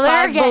 Now it's So they're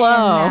Five getting Below.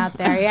 out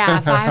there. Yeah,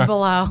 Five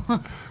Below.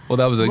 Well,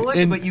 that was a.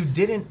 Melissa, and- but you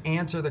didn't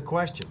answer the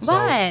question. What?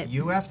 So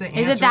you have to answer.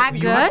 Is it that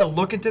You have to good?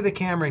 look into the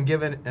camera and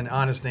give an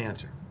honest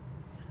answer.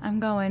 I'm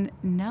going,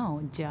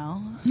 no,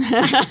 Joe.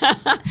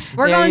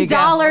 We're There going you go.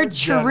 Dollar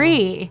General.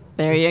 Tree.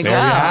 There you It's go.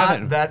 There you not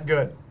have it. that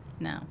good.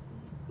 No.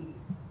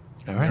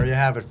 All There right. you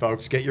have it,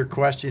 folks. Get your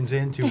questions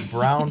into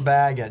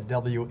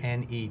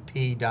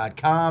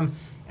brownbag@WNEP.com,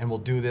 and we'll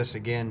do this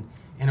again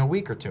in a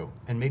week or two.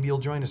 And maybe you'll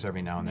join us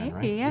every now and then, Maybe,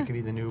 right? yeah. You could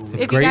be the new.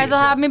 If great. you guys will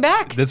have me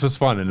back. This was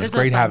fun, and it's This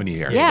was great fun. having you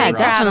here. Yeah, You're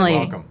definitely.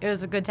 welcome. It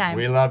was a good time.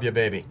 We love you,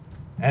 baby.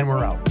 And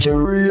we're out.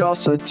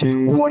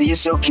 Curiosity. What are you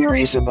so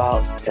curious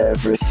about?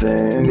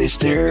 Everything,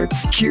 Mr.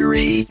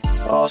 Curiosity.